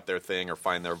figure out their thing or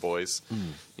find their voice.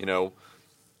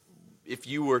 If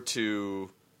you were to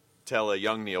tell a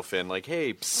young Neil Finn, like,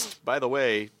 hey, by the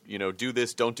way, do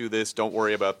this, don't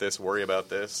worry about this, worry about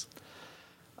this.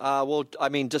 Well, I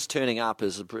mean, just turning up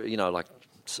is, like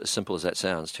as simple as that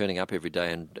sounds. Turning up every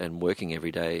day and working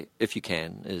every day, if you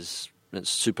can, it's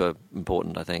super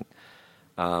important, I think.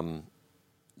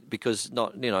 Because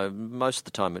most of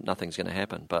the time nothing's going to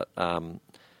happen, but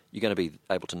you're going to be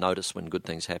able to notice when good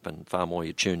things happen. Far more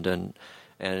you're tuned in,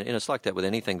 and it's like that with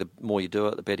anything. The more you do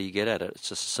it, the better you get at it. It's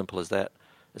just as simple as that.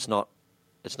 It's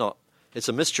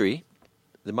a mystery.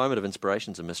 The moment of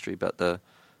inspiration is a mystery, but the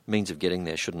means of getting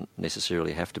there shouldn't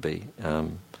necessarily have to be.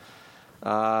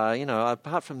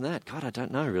 Apart from that, God, I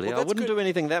don't know really. Well, I wouldn't do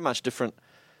anything that much different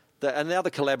And now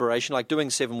the collaboration, like doing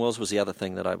Seven Wheels was the other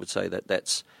thing that I would say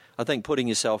that's I think putting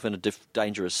yourself in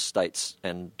dangerous states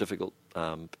and difficult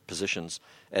positions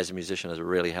as a musician is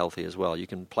really healthy as well. You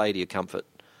can play to your comfort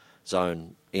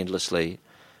zone endlessly,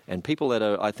 and people that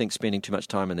are, I think, spending too much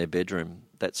time in their bedroom,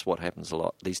 that's what happens a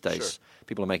lot these days. Sure.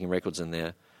 People are making records in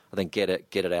there. I think get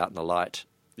it out in the light.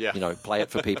 Yeah. Play it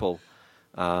for people.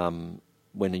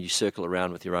 When you circle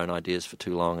around with your own ideas for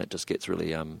too long, it just gets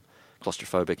really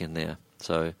claustrophobic in there.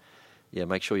 So, yeah,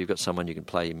 make sure you've got someone you can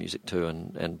play your music to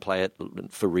and play it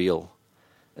for real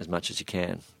as much as you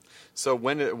can. So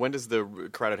when does the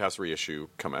Crowded House reissue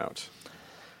come out?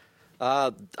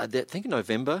 I think in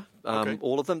November, Okay.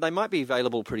 all of them. They might be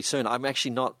available pretty soon. I'm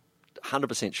actually not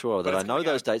 100% sure that I know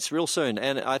those dates real soon.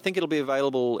 And I think it'll be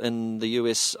available in the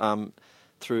US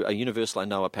through a Universal. I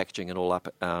know are packaging it all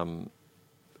up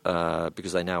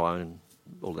because they now own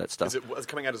all that stuff. Is it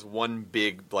coming out as one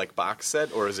big box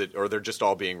set, or they're just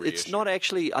all being reissued? It's not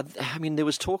actually. I mean, there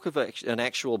was talk of an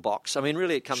actual box. I mean,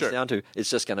 really, it comes down to it's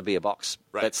just going to be a box.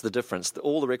 Right. That's the difference.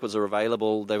 All the records are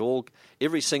available.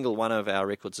 Every single one of our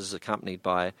records is accompanied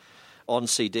by. On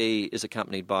CD is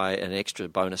accompanied by an extra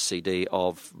bonus CD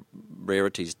of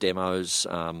rarities, demos,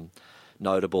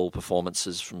 notable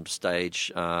performances from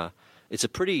stage. It's a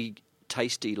pretty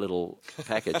tasty little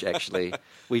package, actually.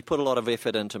 We put a lot of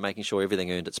effort into making sure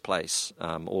everything earned its place,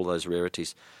 all those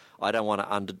rarities. I don't want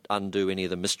to undo any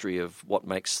of the mystery of what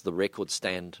makes the records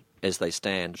stand as they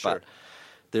stand, Sure. but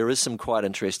there is some quite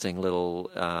interesting little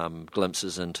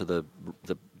glimpses into the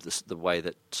way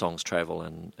that songs travel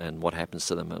and what happens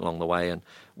to them along the way and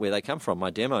where they come from. My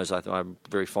demos I'm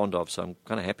very fond of, so I'm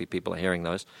kind of happy people are hearing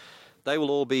those. They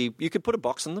will all be. You could put a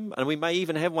box in them, and we may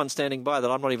even have one standing by that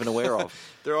I'm not even aware of.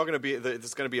 They're all going to be.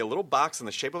 There's going to be a little box in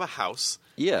the shape of a house.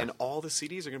 Yeah. And all the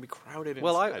CDs are going to be crowded.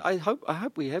 Well, inside. I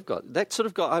hope we have got that sort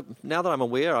of got. Now that I'm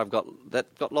aware, I've got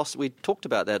lost. We talked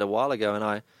about that a while ago, and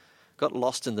I got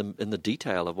lost in the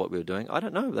detail of what we were doing. I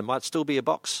don't know. There might still be a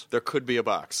box. There could be a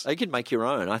box. You can make your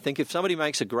own. I think if somebody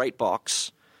makes a great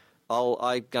box,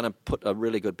 I'm going to put a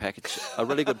really good package, a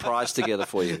really good prize together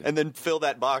for you. And then fill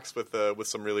that box with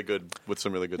some really good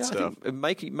stuff.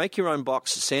 Make your own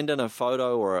box. Send in a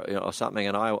photo or something,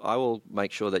 and I will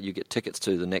make sure that you get tickets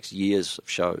to the next year's of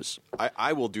shows.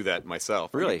 I will do that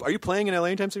myself. Really? Are you playing in LA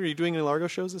anytime soon? Are you doing any Largo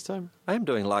shows this time? I am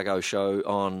doing Largo show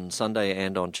on Sunday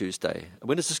and on Tuesday.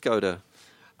 When does this go to?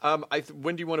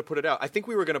 When do you want to put it out? I think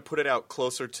we were going to put it out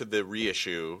closer to the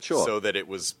reissue, Sure. so that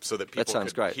people That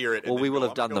sounds could great. hear it. And Well, then we will go,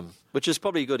 have done "I'm gonna them, which is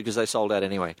probably good because they sold out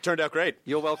anyway. go." Turned out great.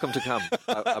 You're welcome to come.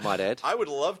 I might add. I would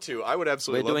love to. I would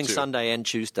absolutely. We're doing love to. Sunday and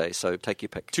Tuesday, so take your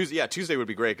pick. Tuesday would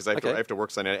be great because I have to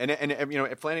work Sunday, and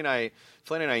Flanny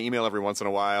and I email every once in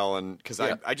a while, and because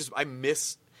Yeah. I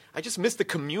just miss the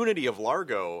community of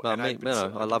Largo. Well, and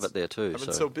I love it there too. I've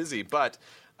been so busy, but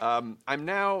I'm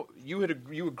now. You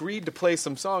agreed to play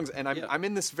some songs, and I'm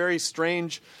in this very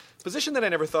strange position that I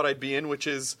never thought I'd be in, which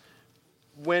is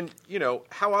when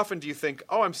how often do you think,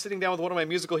 oh, I'm sitting down with one of my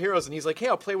musical heroes, and he's like, hey,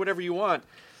 I'll play whatever you want,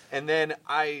 and then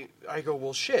I go,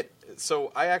 well, shit.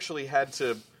 So I actually had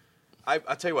to.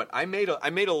 I'll tell you what. I made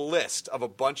a list of a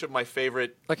bunch of my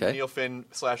favorite Neil Finn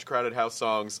 / Crowded House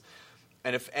songs,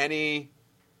 and if any,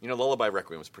 Lullaby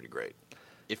Requiem was pretty great.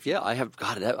 I have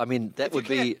got it. I mean, that would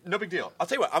be no big deal. I'll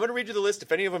tell you what. I'm going to read you the list.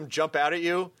 If any of them jump out at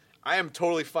you, I am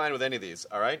totally fine with any of these.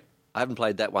 All right. I haven't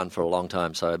played that one for a long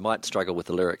time, so I might struggle with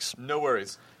the lyrics. No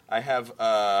worries. I have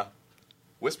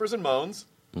Whispers and Moans,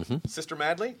 Sister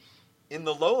Madly, In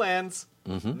the Lowlands,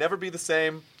 Never Be the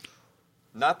Same,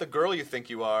 Not the Girl You Think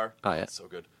You Are. Oh, yeah. That's so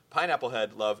good. Pineapple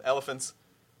Head, Love, Elephants,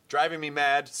 Driving Me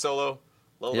Mad, Solo,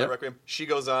 Lullaby Requiem, She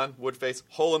Goes On, Woodface,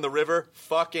 Hole in the River,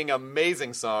 fucking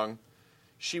amazing song.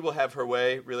 She Will Have Her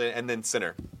Way, really, and then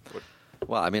Sinner.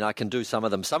 Well, I mean, I can do some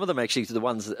of them. Some of them actually, the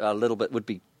ones that are would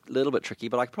be a little bit tricky,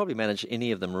 but I could probably manage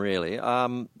any of them really.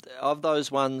 Of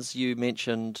those ones you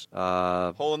mentioned,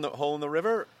 Hole in the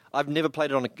River. I've never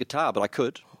played it on a guitar, but I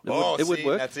could. It would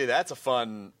work. That's a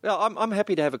fun. Yeah, I'm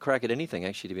happy to have a crack at anything,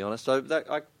 actually, to be honest. So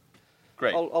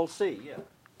Great. I'll see. Yeah.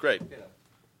 Great. Yeah.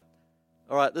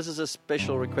 All right, this is a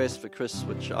special request for Chris,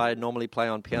 which I normally play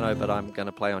on piano, but I'm going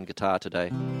to play on guitar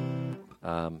today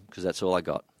because that's all I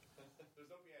got. There's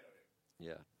no piano here.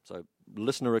 Yeah. So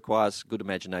listener requires good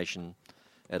imagination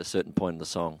at a certain point in the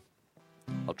song.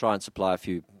 I'll try and supply a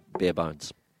few bare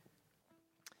bones.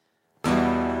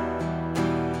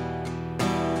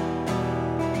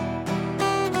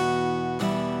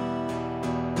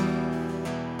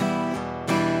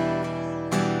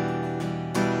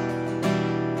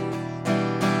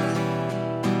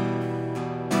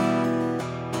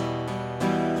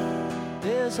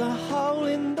 There's a hole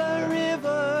in the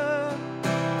river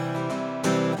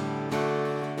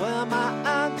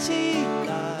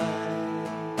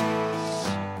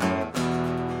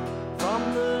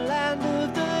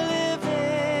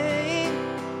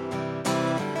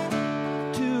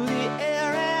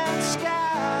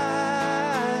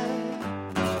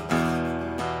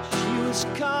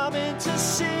coming to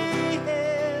see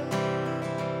him.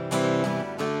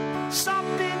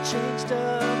 Something changed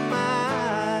her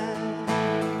mind.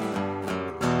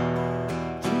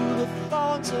 Through the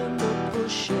thorns and the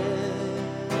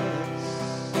bushes,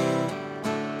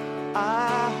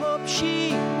 I hope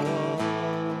she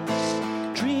was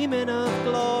dreaming of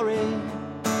glory,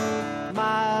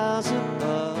 miles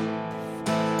above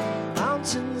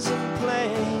mountains and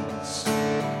plains,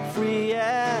 free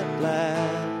at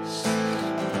last.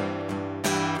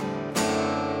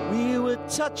 We were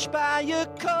touched by your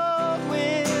cold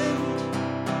wind,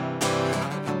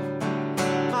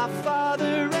 my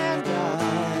father and I.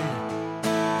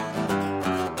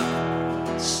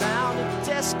 Sound of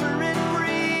desperate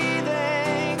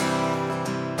breathing,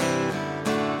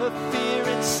 the fear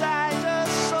inside her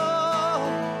soul.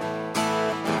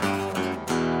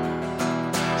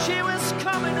 She was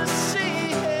coming to see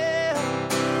him.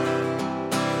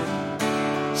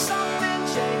 Something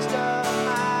changed her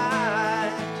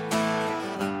mind.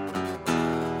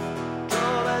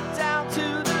 Drove her down to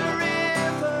the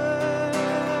river.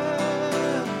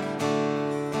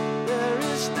 There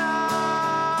is no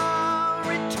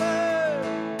return.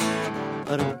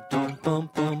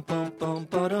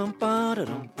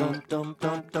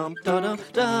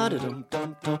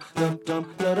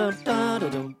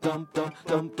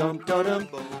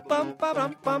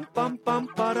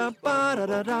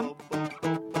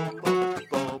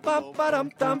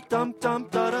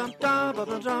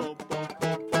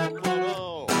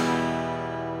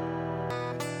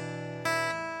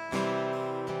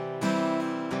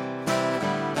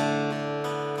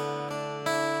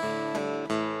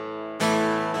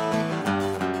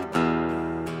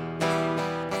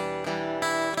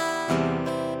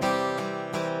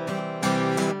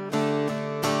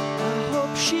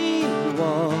 She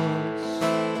was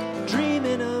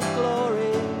dreaming of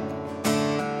glory,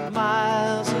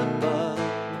 miles above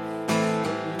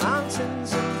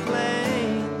mountains and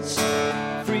plains,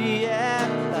 free at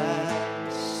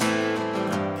last.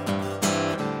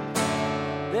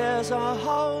 There's a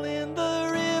hole in the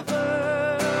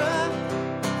river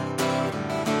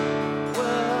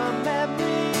where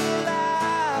memory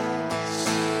lies.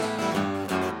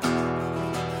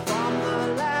 From the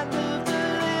land of the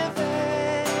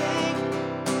living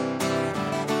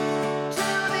to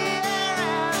the air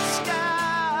and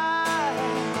sky,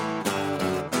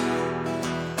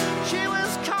 she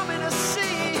was coming to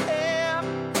see him.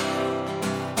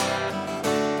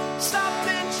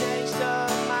 Something changed her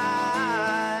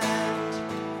mind.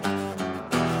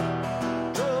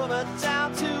 Drove her down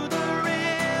to the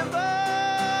river.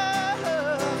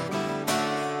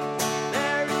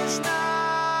 There is no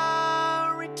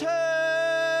return.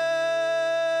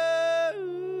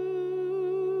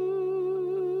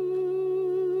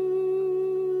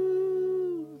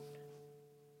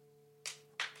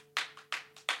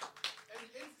 An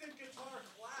instant guitar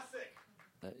classic.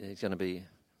 He's going to be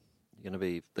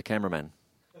the cameraman.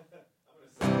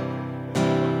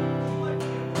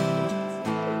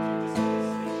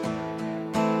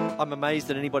 I'm amazed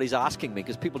that anybody's asking me,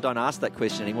 because people don't ask that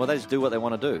question anymore. They just do what they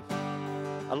want to do.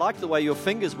 I like the way your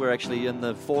fingers were actually in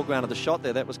the foreground of the shot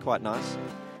there. That was quite nice.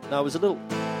 No, it was a little...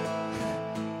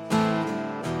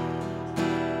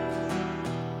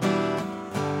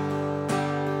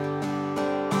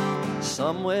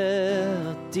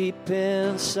 Somewhere deep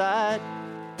inside,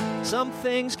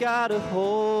 something's got a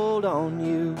hold on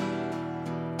you,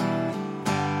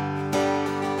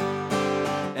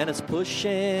 and it's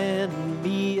pushing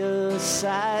me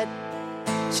aside.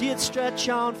 See it stretch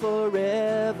on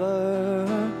forever.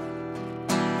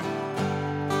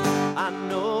 I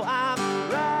know I'm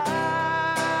right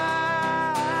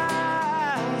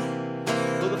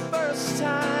for the first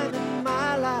time in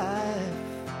my life,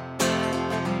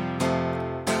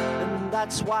 and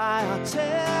that's why I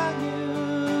tell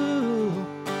you,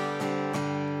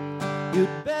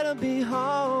 you'd better be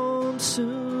home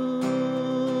soon.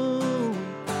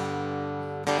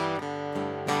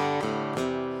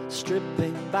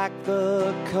 Stripping back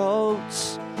the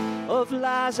coats of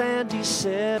lies and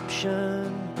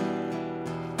deception,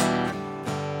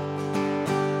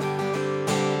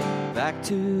 back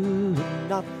to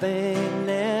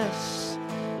nothingness,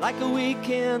 like a week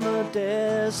in the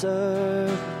desert.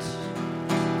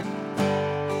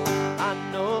 I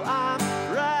know I'm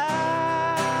right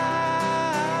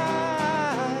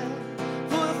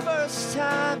for the first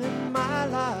time in my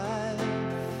life,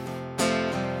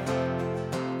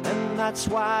 and that's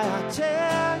why I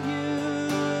tell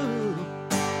you,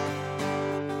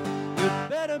 you'd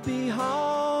better be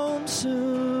home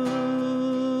soon.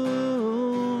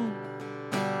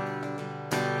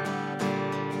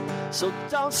 So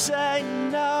don't say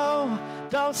no,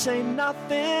 don't say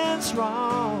nothing's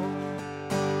wrong.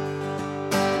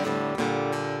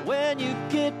 When you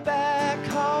get back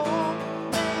home,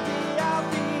 maybe I'll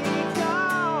be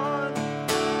gone.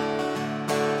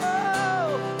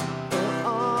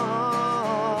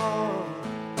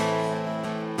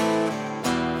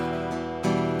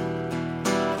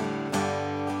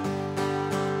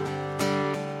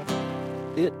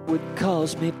 It would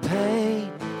cause me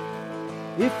pain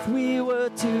if we were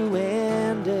to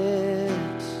end it,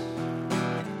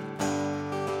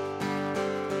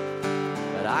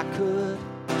 but I could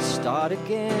start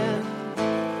again.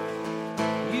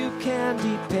 You can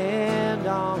depend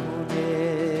on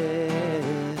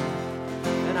it,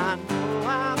 and I know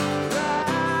I'm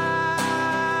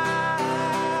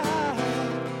right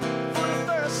for the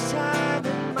first time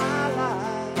in my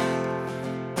life,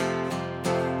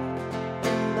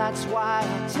 and that's why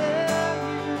I tell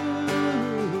you,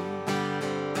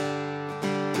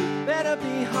 you better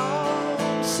be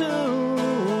home soon.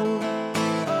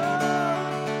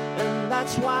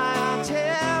 That's why I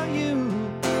tell you,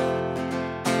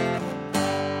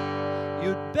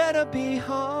 you'd better be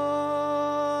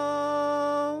home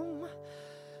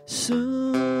soon.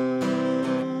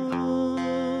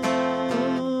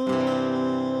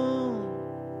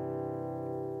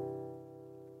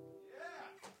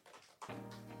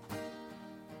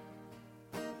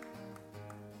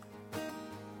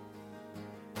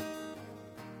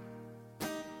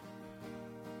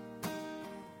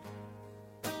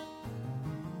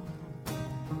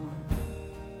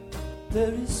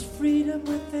 There is freedom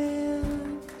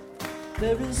within,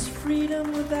 there is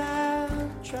freedom without.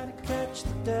 Try to catch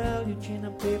the deluge in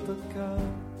a paper cup.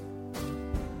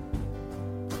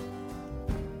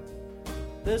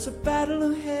 There's a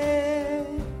battle ahead,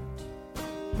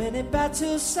 many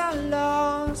battles are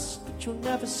lost, but you'll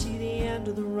never see the end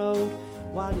of the road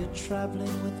while you're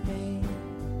traveling with me.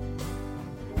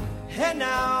 Hey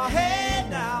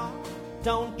now,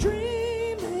 don't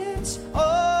dream it's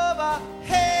over.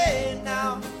 Hey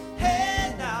now,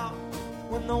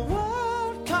 when the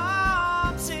world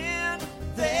comes in,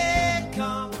 they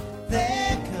come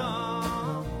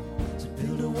to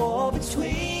build a wall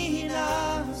between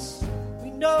us.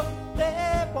 We know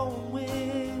they won't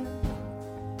win.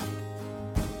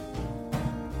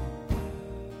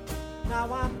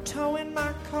 Now I'm towing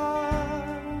my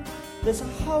car, there's a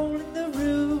hole in the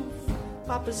roof.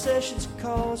 My possessions are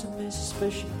causing me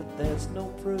suspicion, but there's no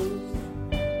proof.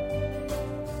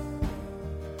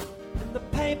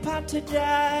 Paper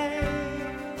today,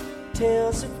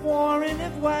 tales of war and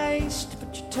of waste,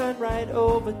 but you turn right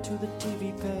over to the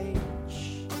TV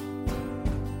page.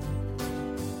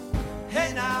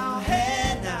 Hey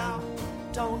now,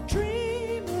 don't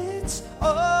dream it's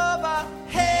over.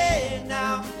 Hey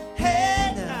now,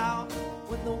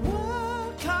 when the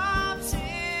world comes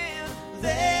in,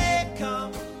 they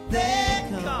come to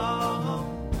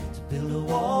build a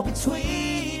wall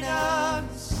between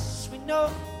us. We know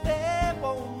they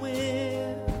won't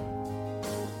win.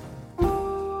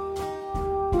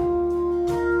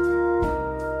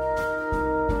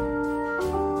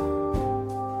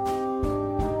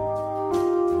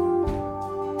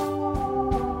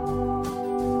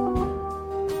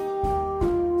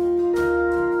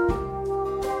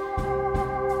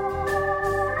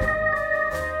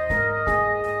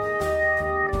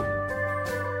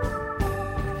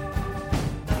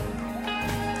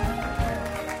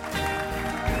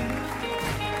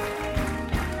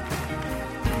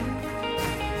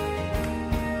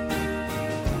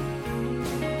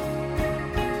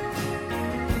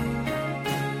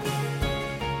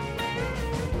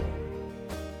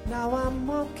 Now I'm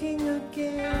walking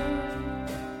again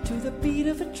to the beat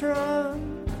of a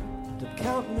drum, and I'm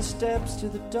counting the steps to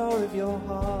the door of your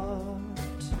heart.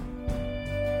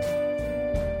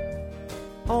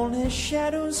 Only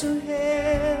shadows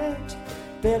ahead,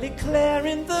 barely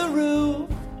clearing the roof.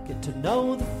 Get to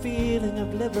know the feeling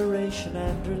of liberation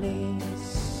and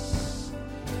release.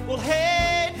 Well,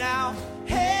 hey now,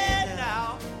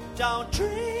 don't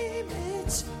dream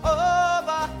it's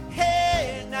over.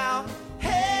 Hey now,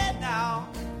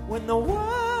 when the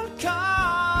world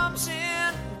comes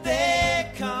in,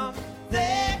 they come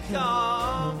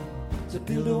to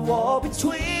build a wall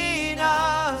between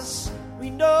us. We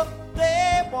know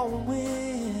they won't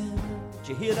win. Did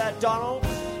you hear that, Donald?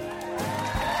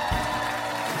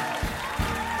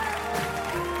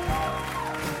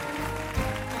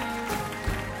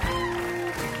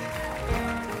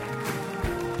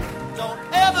 Don't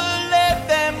ever let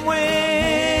them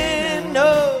win,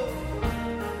 no.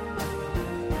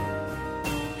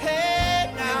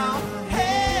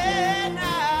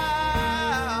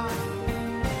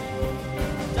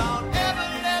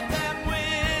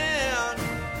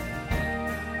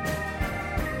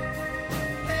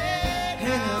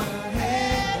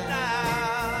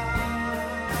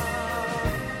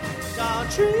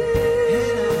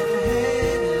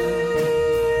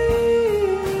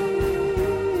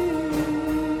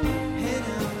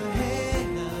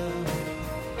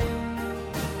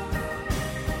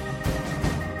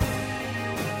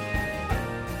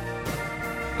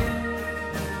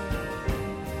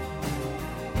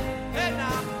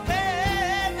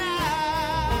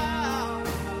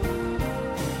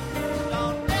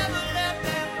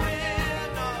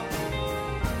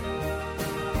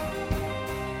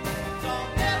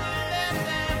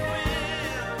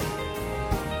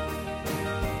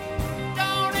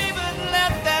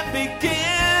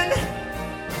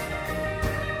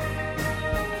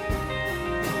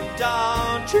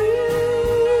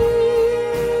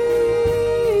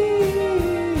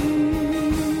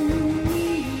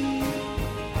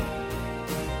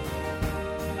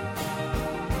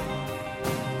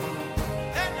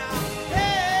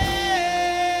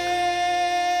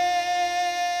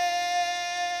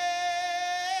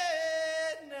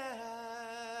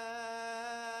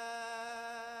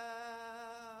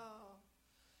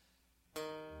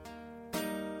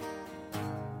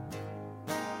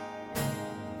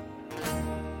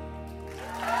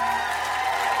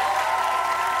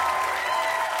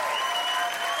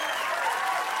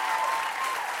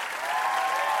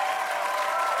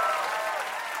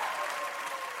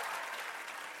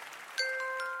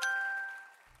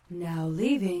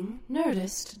 Leaving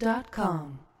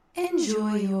Nerdist.com.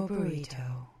 Enjoy your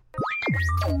burrito.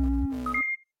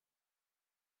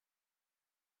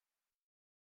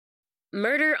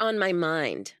 Murder on My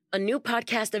Mind, a new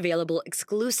podcast available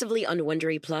exclusively on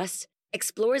Wondery Plus,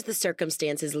 explores the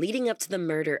circumstances leading up to the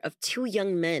murder of two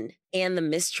young men and the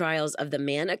mistrials of the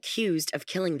man accused of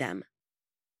killing them.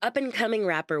 Up-and-coming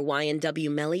rapper YNW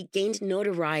Melly gained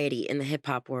notoriety in the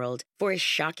hip-hop world for his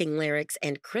shocking lyrics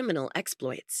and criminal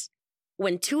exploits.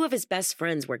 When two of his best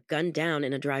friends were gunned down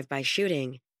in a drive-by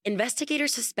shooting,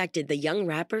 investigators suspected the young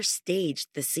rapper staged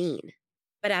the scene.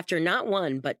 But after not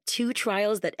one but two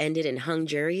trials that ended in hung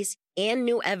juries and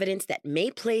new evidence that may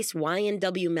place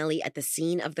YNW Melly at the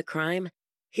scene of the crime,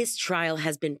 his trial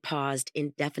has been paused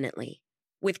indefinitely.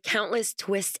 With countless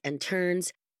twists and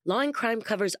turns, Law and Crime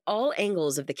covers all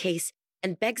angles of the case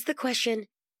and begs the question,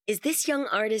 is this young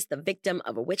artist the victim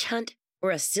of a witch hunt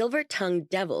or a silver-tongued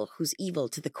devil who's evil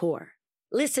to the core?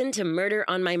 Listen to Murder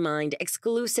on My Mind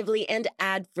exclusively and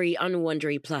ad-free on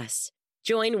Wondery Plus.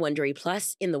 Join Wondery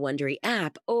Plus in the Wondery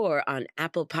app or on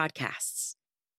Apple Podcasts.